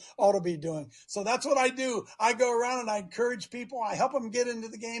pastors ought to be doing. So that's what I do. I go around and I encourage people. I help them get into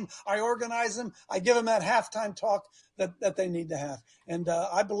the game. I organize them. I give them that halftime talk that they need to have. And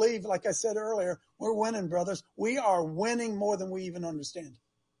I believe, like I said earlier, we're winning, brothers. We are winning more than we even understand.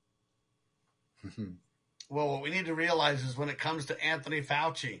 Well, what we need to realize is when it comes to Anthony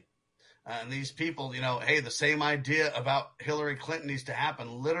Fauci and these people, hey, the same idea about Hillary Clinton needs to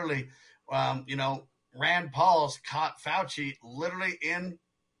happen. Literally, Rand Paul's caught Fauci literally in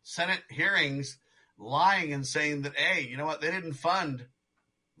Senate hearings lying and saying that, hey, you know what? They didn't fund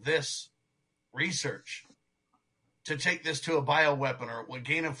this research to take this to a bioweapon or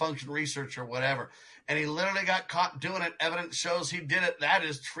gain of function research or whatever. And he literally got caught doing it. Evidence shows he did it. That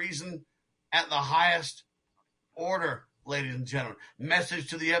is treason at the highest order. ladies and gentlemen. Message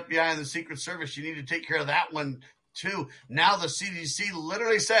to the FBI and the Secret Service. You need to take care of that one too. Now the CDC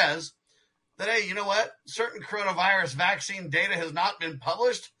literally says that, hey, you know what? Certain coronavirus vaccine data has not been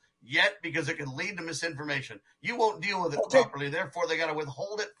published yet because it could lead to misinformation. You won't deal with it properly. Therefore, they got to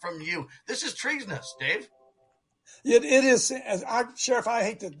withhold it from you. This is treasonous, Dave. It is. Sheriff, I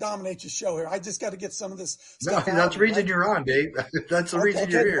hate to dominate your show here. I just got to get some of this stuff out. That's the reason you're on, Dave. That's the reason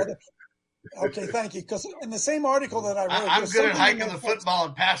you're here. Okay, thank you. Because in the same article that I wrote, I'm good at hiking the football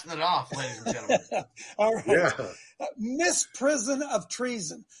and passing it off, ladies and gentlemen. All right. Yeah. Misprison of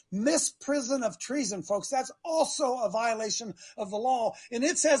treason. Misprison of treason, folks. That's also a violation of the law. And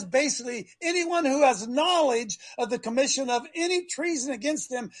it says basically anyone who has knowledge of the commission of any treason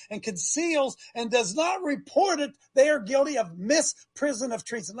against them and conceals and does not report it, they are guilty of misprison of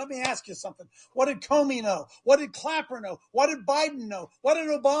treason. Let me ask you something. What did Comey know? What did Clapper know? What did Biden know? What did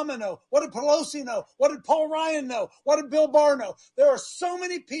Obama know? What did Pelosi know? What did Paul Ryan know? What did Bill Barr know? There are so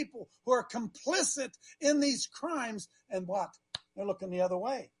many people who are complicit in these crimes. And what? They're looking the other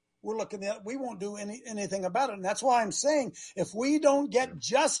way. We're looking we won't do anything about it. And that's why I'm saying if we don't get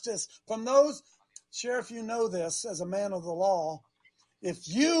justice from those, Sheriff, you know this as a man of the law, if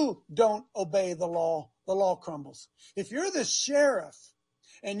you don't obey the law crumbles. If you're the sheriff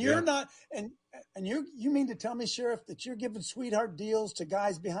and you're not, and you mean to tell me, Sheriff, that you're giving sweetheart deals to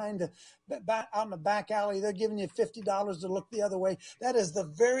guys behind out in the back alley? They're giving you $50 to look the other way. That is the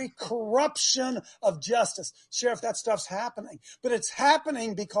very corruption of justice. Sheriff, that stuff's happening. But it's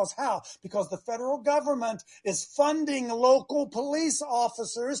happening because how? Because the federal government is funding local police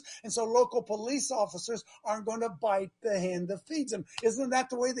officers, and so local police officers aren't going to bite the hand that feeds them. Isn't that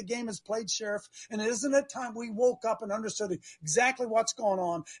the way the game is played, Sheriff? And isn't it time we woke up and understood exactly what's going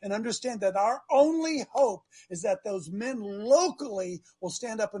on and understand that our only hope is that those men locally will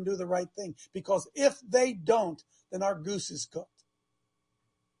stand up and do the right thing, because if they don't, then our goose is cooked.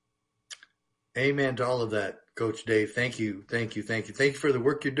 Amen to all of that, Coach Dave. Thank you. Thank you. Thank you. Thank you for the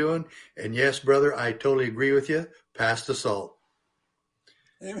work you're doing. And yes, brother, I totally agree with you. Pass the salt.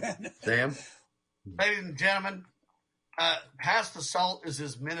 Amen. Sam? Ladies and gentlemen, Pass the Salt is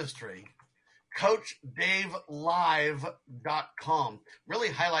his ministry. CoachDaveLive.com really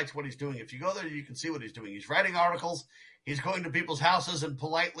highlights what he's doing. If you go there, you can see what he's doing. He's writing articles. He's going to people's houses and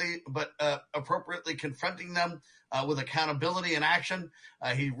politely but appropriately confronting them with accountability and action.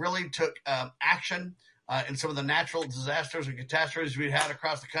 He really took action in some of the natural disasters and catastrophes we had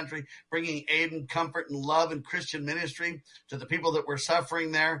across the country, bringing aid and comfort and love and Christian ministry to the people that were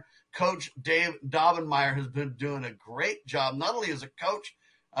suffering there. Coach Dave Daubenmire has been doing a great job, not only as a coach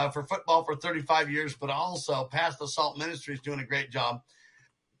for football for 35 years, but also Pass the Salt Ministry is doing a great job.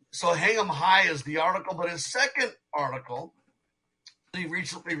 So Hang 'em High is the article, but his second article that he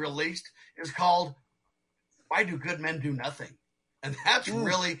recently released is called Why Do Good Men Do Nothing? And that's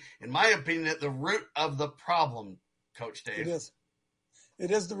really, in my opinion, at the root of the problem, Coach Dave. It is.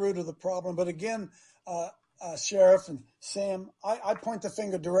 It is the root of the problem. But again, Sheriff and Sam, I point the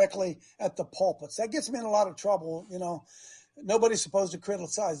finger directly at the pulpits. That gets me in a lot of trouble, you know. Nobody's supposed to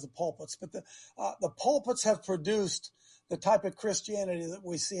criticize the pulpits, but the pulpits have produced the type of Christianity that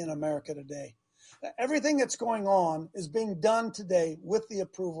we see in America today. Everything that's going on is being done today with the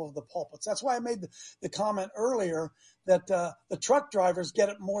approval of the pulpits. That's why I made the comment earlier that the truck drivers get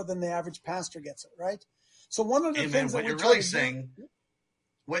it more than the average pastor gets it, right? So one of the things that what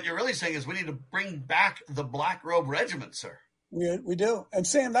you're really saying is we need to bring back the Black Robe Regiment, sir. We do. And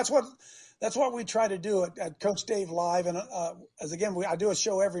Sam, that's what we try to do at Coach Dave Live. And I do a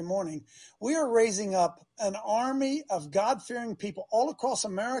show every morning. We are raising up an army of God-fearing people all across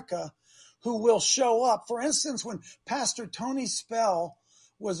America who will show up. For instance, when Pastor Tony Spell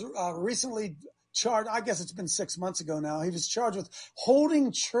was recently charged, I guess it's been 6 months ago now, he was charged with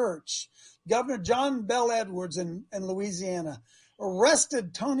holding church. Governor John Bel Edwards in Louisiana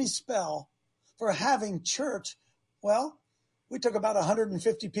arrested Tony Spell for having church. Well, we took about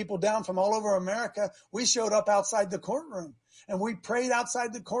 150 people down from all over America. We showed up outside the courtroom, and we prayed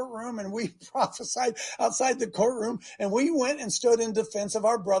outside the courtroom, and we prophesied outside the courtroom, and we went and stood in defense of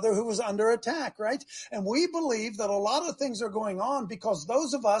our brother who was under attack, right? And we believe that a lot of things are going on because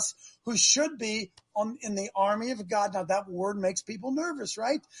those of us who should be in the army of God, now that word makes people nervous,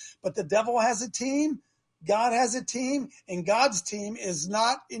 right? But the devil has a team. God has a team, and God's team is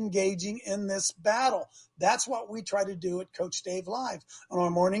not engaging in this battle. That's what we try to do at Coach Dave Live on our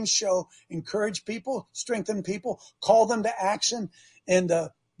morning show. Encourage people, strengthen people, call them to action. And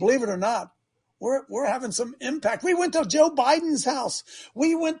believe it or not, we're having some impact. We went to Joe Biden's house.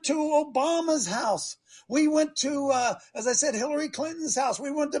 We went to Obama's house. We went to, as I said, Hillary Clinton's house.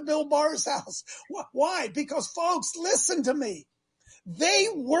 We went to Bill Barr's house. Why? Because, folks, listen to me. They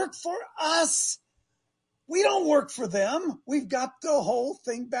work for us. We don't work for them. We've got the whole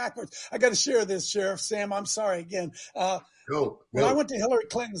thing backwards. I got to share this, Sheriff Sam. I'm sorry again. When I went to Hillary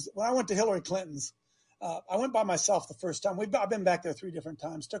Clinton's, I went by myself the first time. I've been back there 3 different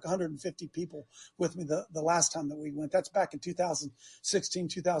times. Took 150 people with me the last time that we went. That's back in 2016,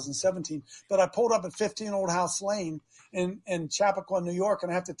 2017. But I pulled up at 15 Old House Lane in Chappaqua, New York,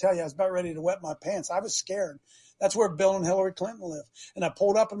 and I have to tell you, I was about ready to wet my pants. I was scared. That's where Bill and Hillary Clinton live. And I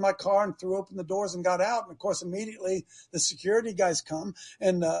pulled up in my car and threw open the doors and got out. And, of course, immediately the security guys come.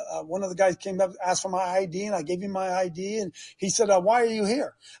 And one of the guys came up, asked for my ID, and I gave him my ID. And he said, why are you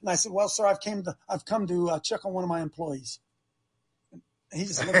here? And I said, well, sir, I've come to check on one of my employees. And he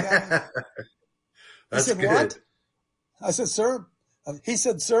just looked at me. He said, good. What? I said, sir. He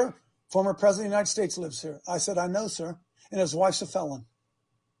said, sir, former president of the United States lives here. I said, I know, sir. And his wife's a felon.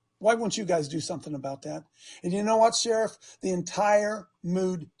 Why won't you guys do something about that? And you know what, Sheriff? The entire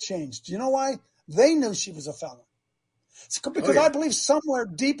mood changed. You know why? They knew she was a felon. Because I believe somewhere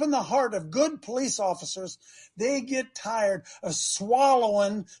deep in the heart of good police officers, they get tired of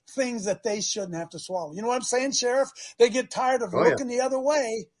swallowing things that they shouldn't have to swallow. You know what I'm saying, Sheriff? They get tired of looking the other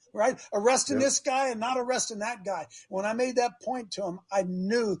way, right? Arresting this guy and not arresting that guy. When I made that point to them, I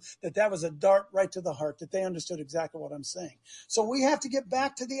knew that was a dart right to the heart, that they understood exactly what I'm saying. So we have to get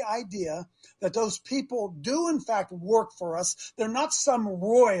back to the idea that those people do, in fact, work for us. They're not some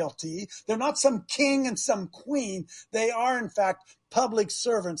royalty. They're not some king and some queen. They are, in fact, public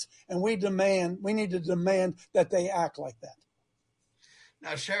servants, and we need to demand that they act like that.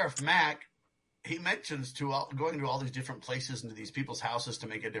 Now, Sheriff Mack, he mentions going to all these different places into these people's houses to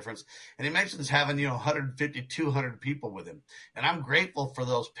make a difference. And he mentions having, 150, 200 people with him. And I'm grateful for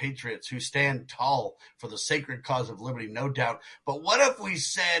those patriots who stand tall for the sacred cause of liberty, no doubt. But what if we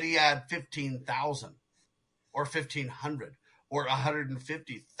said he had 15,000 or 1,500 or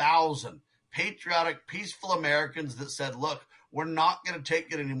 150,000 patriotic, peaceful Americans that said, look, we're not going to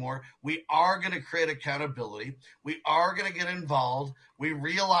take it anymore. We are going to create accountability. We are going to get involved. We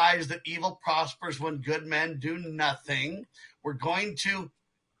realize that evil prospers when good men do nothing.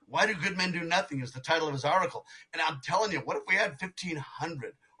 Why do good men do nothing is the title of his article. And I'm telling you, what if we had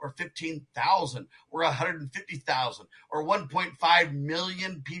 1,500 or 15,000 or 150,000 or 1.5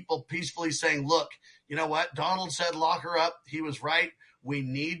 million people peacefully saying, look, you know what? Donald said lock her up. He was right. We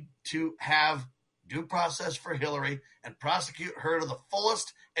need to have due process for Hillary and prosecute her to the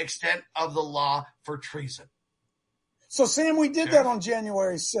fullest extent of the law for treason. So, Sam, we did that on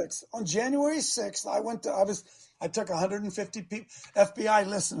January 6th. On January 6th, I took 150 people, FBI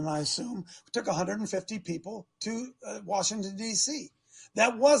listening, I assume. We took 150 people to Washington, D.C.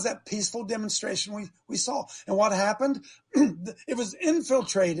 That was that peaceful demonstration we saw. And what happened? It was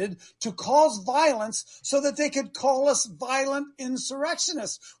infiltrated to cause violence so that they could call us violent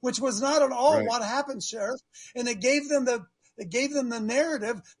insurrectionists, which was not at all what happened, Sheriff. And it gave them the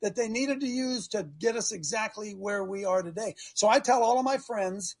narrative that they needed to use to get us exactly where we are today. So I tell all of my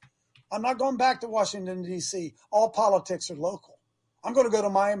friends, I'm not going back to Washington, D.C. All politics are local. I'm going to go to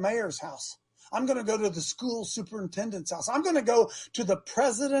my mayor's house. I'm going to go to the school superintendent's house. I'm going to go to the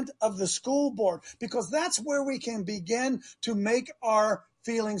president of the school board, because that's where we can begin to make our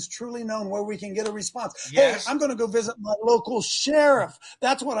feelings truly known, where we can get a response. Yes. Hey, I'm going to go visit my local sheriff.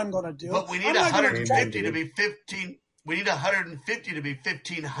 That's what I'm going to do. But we need 150 to be 15. We need 150 to be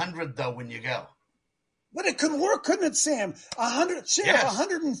 1,500 though when you go. But it could work, couldn't it, Sam?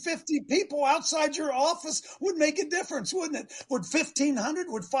 150 people outside your office would make a difference, wouldn't it? Would 1,500?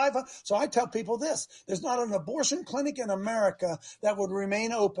 Would 500? So I tell people this. There's not an abortion clinic in America that would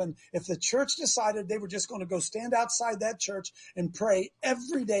remain open if the church decided they were just going to go stand outside that church and pray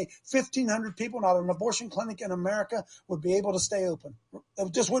every day. 1,500 people, not an abortion clinic in America would be able to stay open.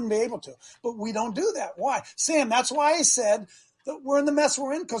 It just wouldn't be able to. But we don't do that. Why? Sam, that's why I said that we're in the mess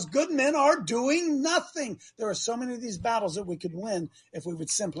we're in, because good men are doing nothing. There are so many of these battles that we could win if we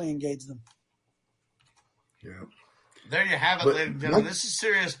would simply engage them. Yeah. There you have it, ladies and gentlemen. This is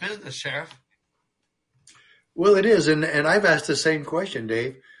serious business, Sheriff. Well, it is. And I've asked the same question,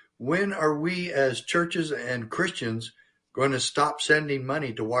 Dave. When are we as churches and Christians going to stop sending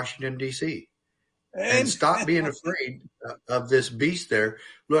money to Washington, D.C. and stop being afraid of this beast there?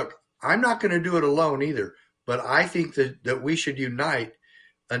 Look, I'm not going to do it alone either. But I think that we should unite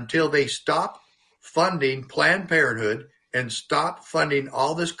until they stop funding Planned Parenthood and stop funding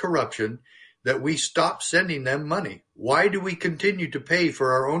all this corruption, that we stop sending them money. Why do we continue to pay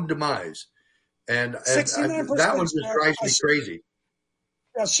for our own demise? And 69%. that one just drives me crazy.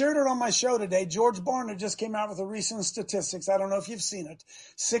 I shared it on my show today. George Barna just came out with a recent statistics. I don't know if you've seen it.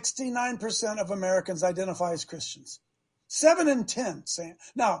 69% of Americans identify as Christians. 7 in 10 saying.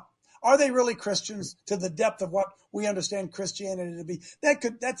 Now, are they really Christians to the depth of what we understand Christianity to be?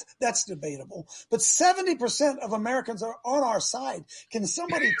 That's debatable. But 70% of Americans are on our side. Can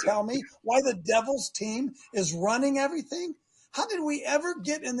somebody tell me why the devil's team is running everything? How did we ever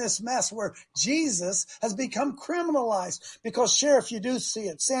get in this mess where Jesus has become criminalized? Because, Sheriff, you do see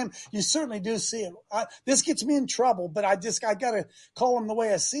it. Sam, you certainly do see it. This gets me in trouble, but I got to call him the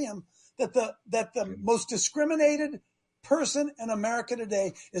way I see him, that the most discriminated person in America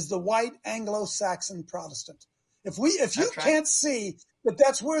today is the white Anglo-Saxon Protestant. If you can't see that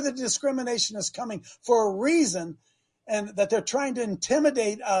that's where the discrimination is coming for a reason, and that they're trying to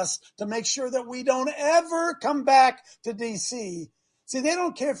intimidate us to make sure that we don't ever come back to D.C. See, they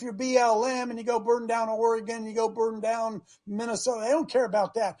don't care if you're BLM and you go burn down Oregon, you go burn down Minnesota. They don't care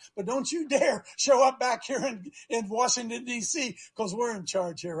about that. But don't you dare show up back here in Washington, D.C., because we're in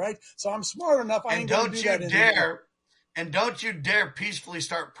charge here, right? So I'm smart enough. I ain't going to do that anymore. And don't you dare peacefully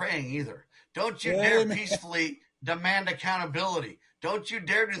start praying either. Don't you dare peacefully demand accountability. Don't you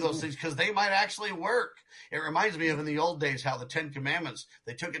dare do those things, because they might actually work. It reminds me of in the old days how the 10 Commandments,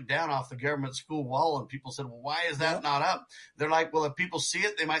 they took it down off the government school wall, and people said, well, why is that not up? They're like, well, if people see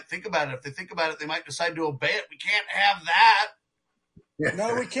it, they might think about it. If they think about it, they might decide to obey it. We can't have that.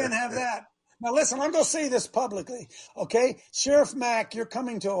 No, we can't have that. Now, listen, I'm going to say this publicly, okay? Sheriff Mack, you're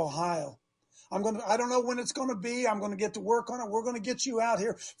coming to Ohio. I don't know when it's going to be. I'm going to get to work on it. We're going to get you out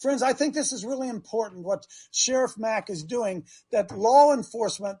here. Friends, I think this is really important, what Sheriff Mack is doing, that law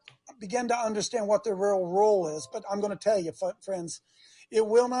enforcement begin to understand what their real role is. But I'm going to tell you, friends, it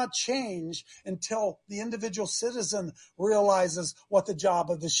will not change until the individual citizen realizes what the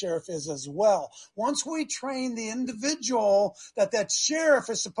job of the sheriff is as well. Once we train the individual that sheriff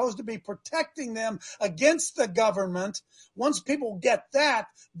is supposed to be protecting them against the government, once people get that,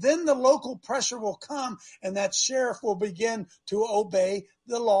 then the local pressure will come and that sheriff will begin to obey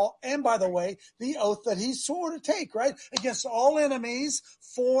the law. And by the way, the oath that he swore to take, right? Against all enemies,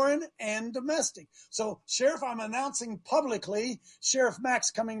 foreign and domestic. So, Sheriff, I'm announcing publicly, Sheriff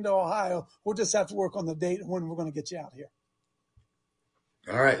Mack's coming to Ohio. We'll just have to work on the date when we're going to get you out here.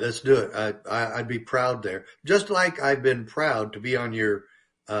 All right, let's do it. I'd be proud there. Just like I've been proud to be on your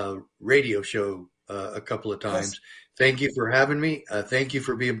radio show a couple of times. Yes. Thank you for having me. Thank you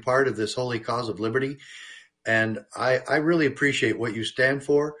for being part of this holy cause of liberty. And I really appreciate what you stand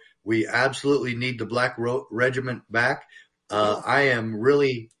for. We absolutely need the Black Regiment back. I am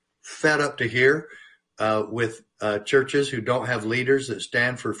really fed up to hear with churches who don't have leaders that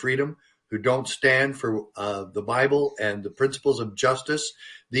stand for freedom, who don't stand for the Bible and the principles of justice,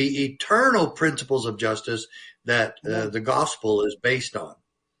 the eternal principles of justice that the gospel is based on.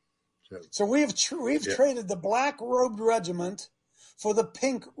 So we've traded the black-robed regiment for the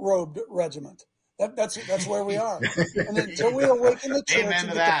pink-robed regiment. That's where we are. And until we awaken the church and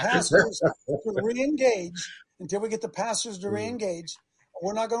get the pastors to re-engage, until we get the pastors to re-engage,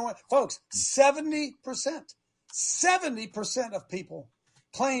 we're not going to win. Folks, 70% of people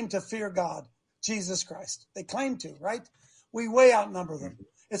claim to fear God, Jesus Christ. They claim to, right? We way outnumber them.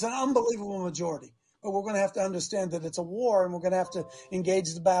 It's an unbelievable majority. But we're going to have to understand that it's a war, and we're going to have to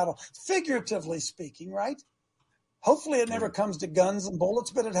engage the battle, figuratively speaking, right? Hopefully it never comes to guns and bullets,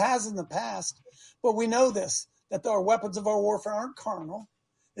 but it has in the past. But we know this, that our weapons of our warfare aren't carnal.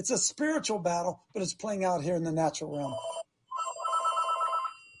 It's a spiritual battle, but it's playing out here in the natural realm.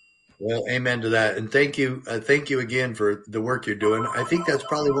 Well, amen to that. And thank you again for the work you're doing. I think that's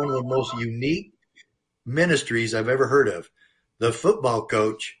probably one of the most unique ministries I've ever heard of. The football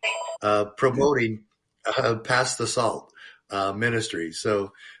coach promoting Pass the Salt ministry.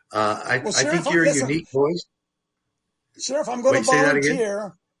 So I think you're a unique voice. Sheriff, I'm going to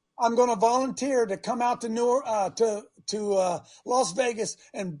volunteer. I'm going to volunteer to come out to Las Vegas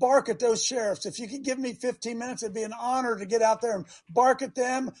and bark at those sheriffs. If you could give me 15 minutes, it'd be an honor to get out there and bark at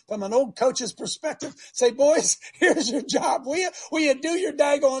them from an old coach's perspective. Say, boys, here's your job. Will you do your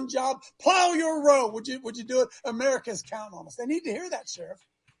daggone job? Plow your row. Would you do it? America's counting on us. They need to hear that, Sheriff.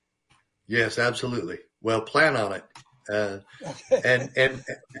 Yes, absolutely. Well, plan on it. And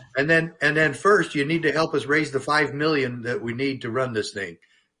then first you need to help us raise the $5 million that we need to run this thing.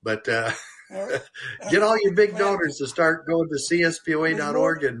 But get all your big donors to start going to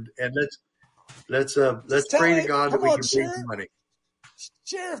CSPOA.org and let's pray to God that we can raise some money.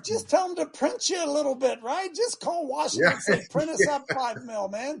 Sheriff, just tell them to print you a little bit, right? Just call Washington and say, print us up $5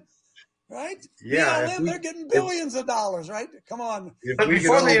 million, man. right? Yeah, BLM, they're getting billions of dollars, right? Come on. But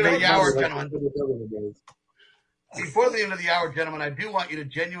before the end of the hour, gentlemen, before the end of the hour, gentlemen, I do want you to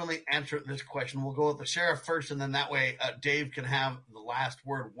genuinely answer this question. We'll go with the sheriff first, and then that way Dave can have the last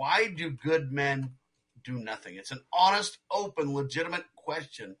word. Why do good men do nothing? It's an honest, open, legitimate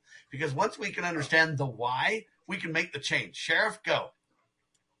question, because once we can understand the why, we can make the change. Sheriff, go.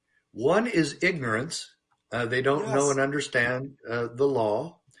 One is ignorance. They don't know and understand the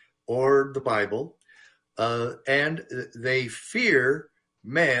law or the Bible, and they fear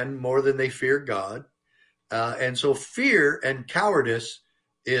man more than they fear God. And so fear and cowardice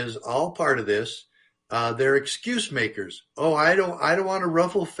is all part of this. They're excuse makers. Oh, I don't want to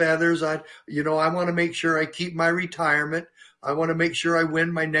ruffle feathers. I want to make sure I keep my retirement. I want to make sure I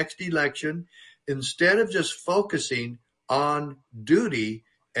win my next election. Instead of just focusing on duty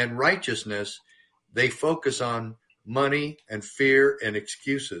and righteousness, they focus on money and fear and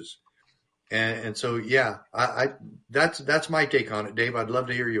excuses. And so, yeah, that's my take on it, Dave. I'd love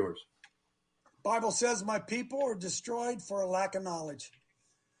to hear yours. Bible says my people are destroyed for a lack of knowledge.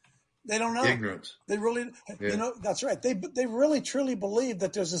 They don't know. Ignorance. They really, that's right. They really truly believe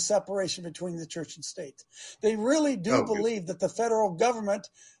that there's a separation between the church and state. They really do believe that the federal government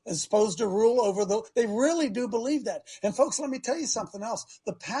is supposed to rule over they really do believe that. And folks, let me tell you something else.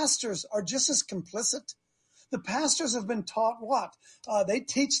 The pastors are just as complicit. The pastors have been taught what? They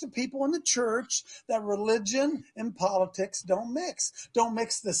teach the people in the church that religion and politics don't mix. Don't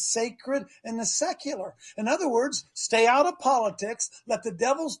mix the sacred and the secular. In other words, stay out of politics, let the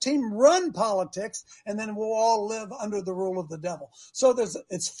devil's team run politics, and then we'll all live under the rule of the devil. So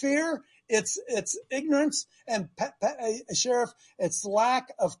it's fear, it's ignorance, and Sheriff, it's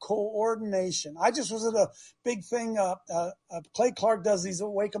lack of coordination. I just was at a big thing. Clay Clark does these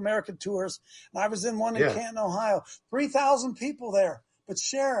Awake America tours, and I was in one in Canton, Ohio. 3,000 people there. But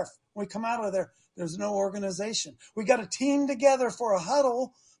Sheriff, when we come out of there, there's no organization. We got a team together for a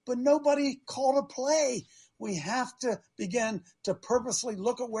huddle, but nobody called a play. We have to begin to purposely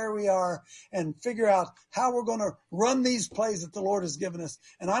look at where we are and figure out how we're going to run these plays that the Lord has given us.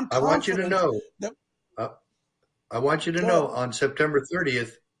 And I want you to know that on September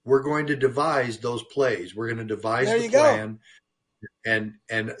 30th, we're going to devise those plays. We're going to devise the plan.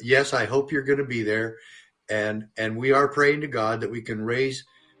 And yes, I hope you're going to be there. And we are praying to God that we can raise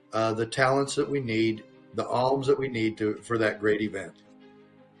the talents that we need, the alms that we need for that great event.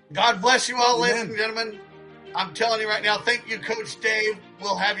 God bless you all, ladies and gentlemen. I'm telling you right now, thank you, Coach Dave.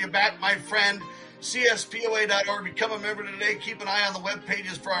 We'll have you back, my friend. CSPOA.org. Become a member today. Keep an eye on the web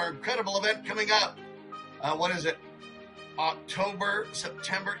pages for our incredible event coming up. What is it? October 30th,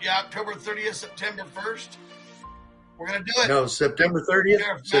 September 1st. We're going to do it. No, September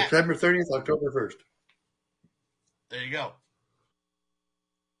 30th. September 30th, October 1st. There you go.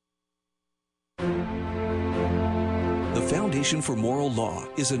 The Foundation for Moral Law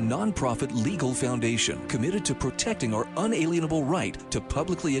is a nonprofit legal foundation committed to protecting our unalienable right to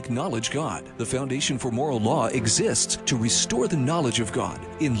publicly acknowledge God. The Foundation for Moral Law exists to restore the knowledge of God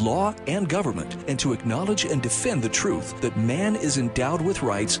in law and government and to acknowledge and defend the truth that man is endowed with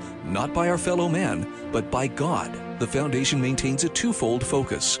rights not by our fellow man, but by God. The Foundation maintains a twofold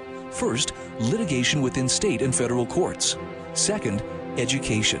focus. First, litigation within state and federal courts. Second,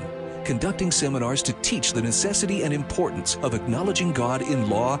 education. Conducting seminars to teach the necessity and importance of acknowledging God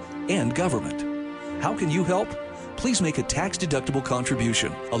in law and government. How can you help? Please make a tax-deductible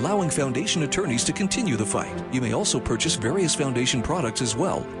contribution, allowing Foundation attorneys to continue the fight. You may also purchase various Foundation products as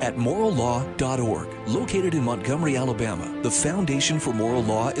well at morallaw.org. Located in Montgomery, Alabama, the Foundation for Moral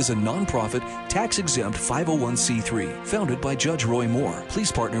Law is a nonprofit, tax-exempt 501c3, founded by Judge Roy Moore.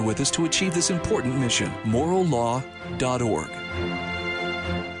 Please partner with us to achieve this important mission. morallaw.org.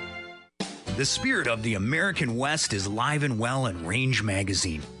 The spirit of the American West is live and well in Range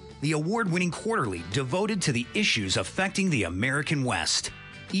Magazine, the award-winning quarterly devoted to the issues affecting the American West.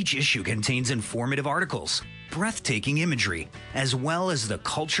 Each issue contains informative articles, breathtaking imagery, as well as the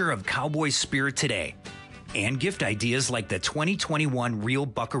culture of cowboy spirit today, and gift ideas like the 2021 Real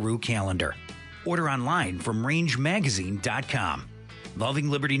Buckaroo calendar. Order online from rangemagazine.com. Loving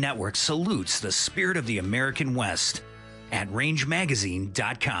Liberty Network salutes the spirit of the American West at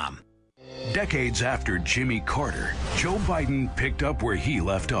rangemagazine.com. Decades after Jimmy Carter, Joe Biden picked up where he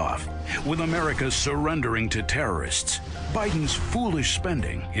left off, with America surrendering to terrorists. Biden's foolish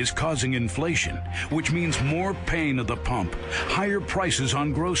spending is causing inflation, which means more pain at the pump, higher prices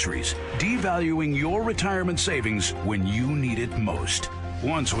on groceries, devaluing your retirement savings when you need it most.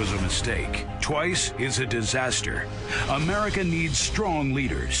 Once was a mistake. Twice is a disaster. America needs strong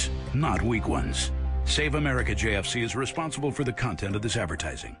leaders, not weak ones. Save America JFC is responsible for the content of this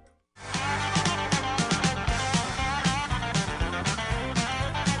advertising.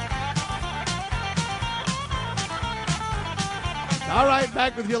 All right,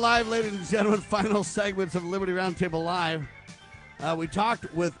 back with you live, ladies and gentlemen. Final segments of Liberty Roundtable Live. We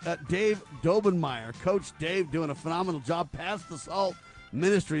talked with Dave Dobenmeyer. Coach Dave doing a phenomenal job. Past the Salt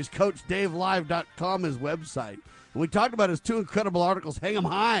Ministries, CoachDaveLive.com, his website. And we talked about his two incredible articles, Hang 'em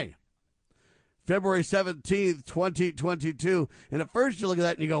High, February 17th, 2022. And at first you look at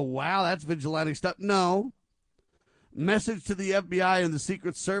that and you go, wow, that's vigilante stuff. No. Message to the FBI and the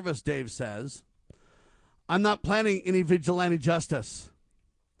Secret Service, Dave says. I'm not planning any vigilante justice.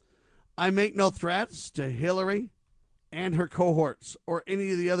 I make no threats to Hillary and her cohorts or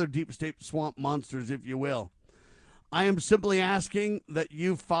any of the other deep state swamp monsters, if you will. I am simply asking that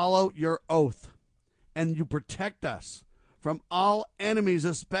you follow your oath and you protect us from all enemies,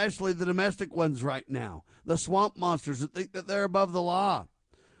 especially the domestic ones right now, the swamp monsters that think that they're above the law,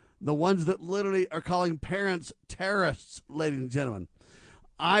 the ones that literally are calling parents terrorists, ladies and gentlemen.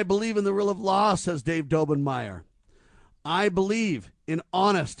 I believe in the rule of law, says Dave Dobenmeyer. I believe in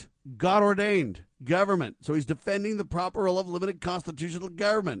honest, God-ordained government. So he's defending the proper role of limited constitutional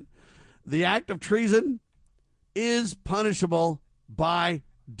government. The act of treason is punishable by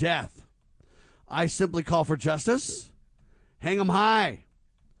death. I simply call for justice. Hang 'em high.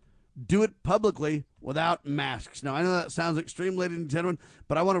 Do it publicly without masks. Now, I know that sounds extreme, ladies and gentlemen,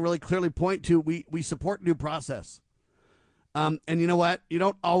 but I want to really clearly point to we support due process. And you know what? You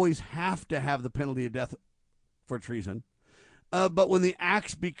don't always have to have the penalty of death for treason. But when the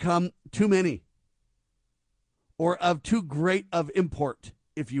acts become too many or of too great of import,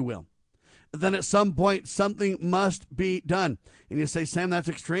 if you will, then at some point something must be done. And you say, Sam, that's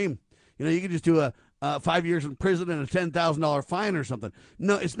extreme. You know, you could just do a 5 years in prison and a $10,000 fine or something.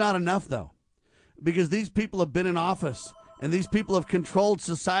 No, it's not enough, though, because these people have been in office and these people have controlled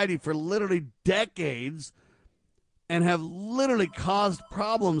society for literally decades and have literally caused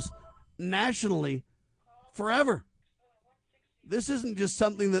problems nationally forever. This isn't just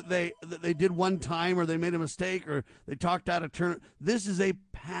something that they did one time or they made a mistake or they talked out of turn. This is a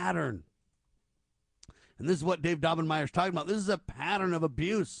pattern. And this is what Dave Dobenmeyer is talking about. This is a pattern of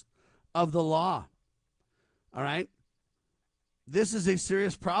abuse of the law. All right? This is a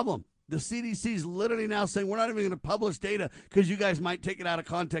serious problem. The CDC is literally now saying we're not even going to publish data because you guys might take it out of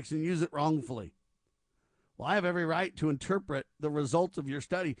context and use it wrongfully. Well, I have every right to interpret the results of your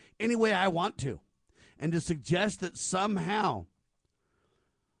study any way I want to. And to suggest that somehow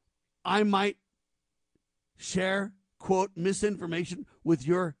I might share, quote, misinformation with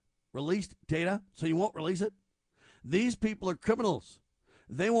your released data so you won't release it. These people are criminals.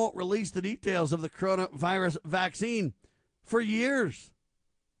 They won't release the details of the coronavirus vaccine for years.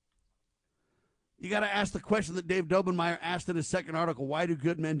 You got to ask the question that Dave Dobenmeyer asked in his second article, why do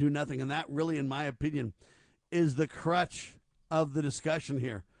good men do nothing? And that really, in my opinion, is the crutch of the discussion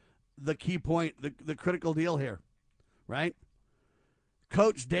here. The key point, the critical deal here, right?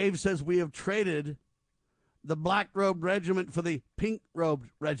 Coach Dave says we have traded the black robe regiment for the pink robe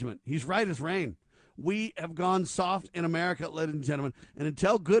regiment. He's right as rain. We have gone soft in America, ladies and gentlemen. And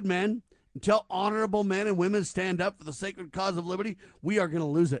until good men, until honorable men and women stand up for the sacred cause of liberty, we are going to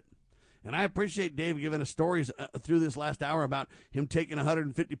lose it. And I appreciate Dave giving us stories through this last hour about him taking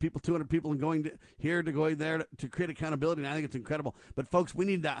 150 people, 200 people, and going to here to go there to create accountability. And I think it's incredible. But, folks, we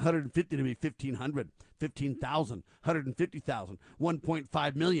need that 150 to be 1,500, 15,000, 150,000,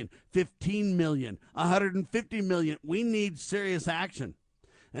 1.5 million, 15 million, 150 million. We need serious action.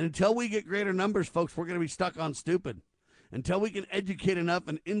 And until we get greater numbers, folks, we're going to be stuck on stupid. Until we can educate enough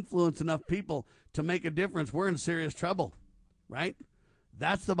and influence enough people to make a difference, we're in serious trouble, right?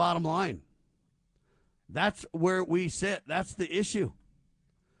 That's the bottom line. That's where we sit. That's the issue.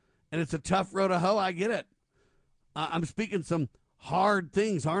 And it's a tough road to hoe. I get it. I'm speaking some hard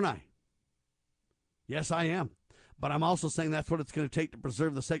things, aren't I? Yes, I am. But I'm also saying that's what it's going to take to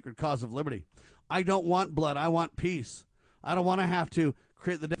preserve the sacred cause of liberty. I don't want blood. I want peace. I don't want to have to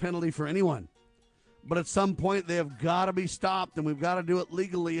create the death penalty for anyone. But at some point, they have got to be stopped, and we've got to do it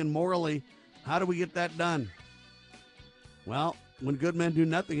legally and morally. How do we get that done? Well, when good men do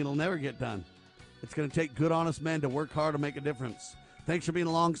nothing, it'll never get done. It's going to take good, honest men to work hard to make a difference. Thanks for being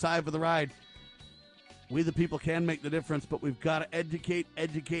alongside for the ride. We the people can make the difference, but we've got to educate, and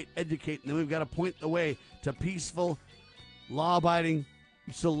then we've got to point the way to peaceful, law-abiding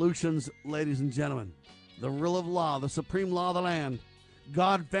solutions, ladies and gentlemen. The rule of law, the supreme law of the land,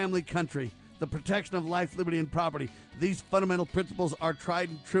 God, family, country, the protection of life, liberty, and property. These fundamental principles are tried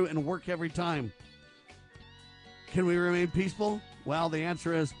and true and work every time. Can we remain peaceful? Well, the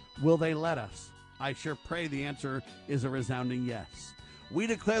answer is, will they let us? I sure pray the answer is a resounding yes. We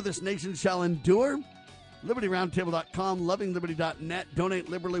declare this nation shall endure. LibertyRoundtable.com, LovingLiberty.net. Donate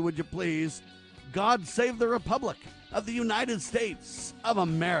liberally, would you please? God save the Republic. of the United States of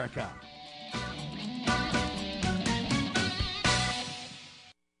America.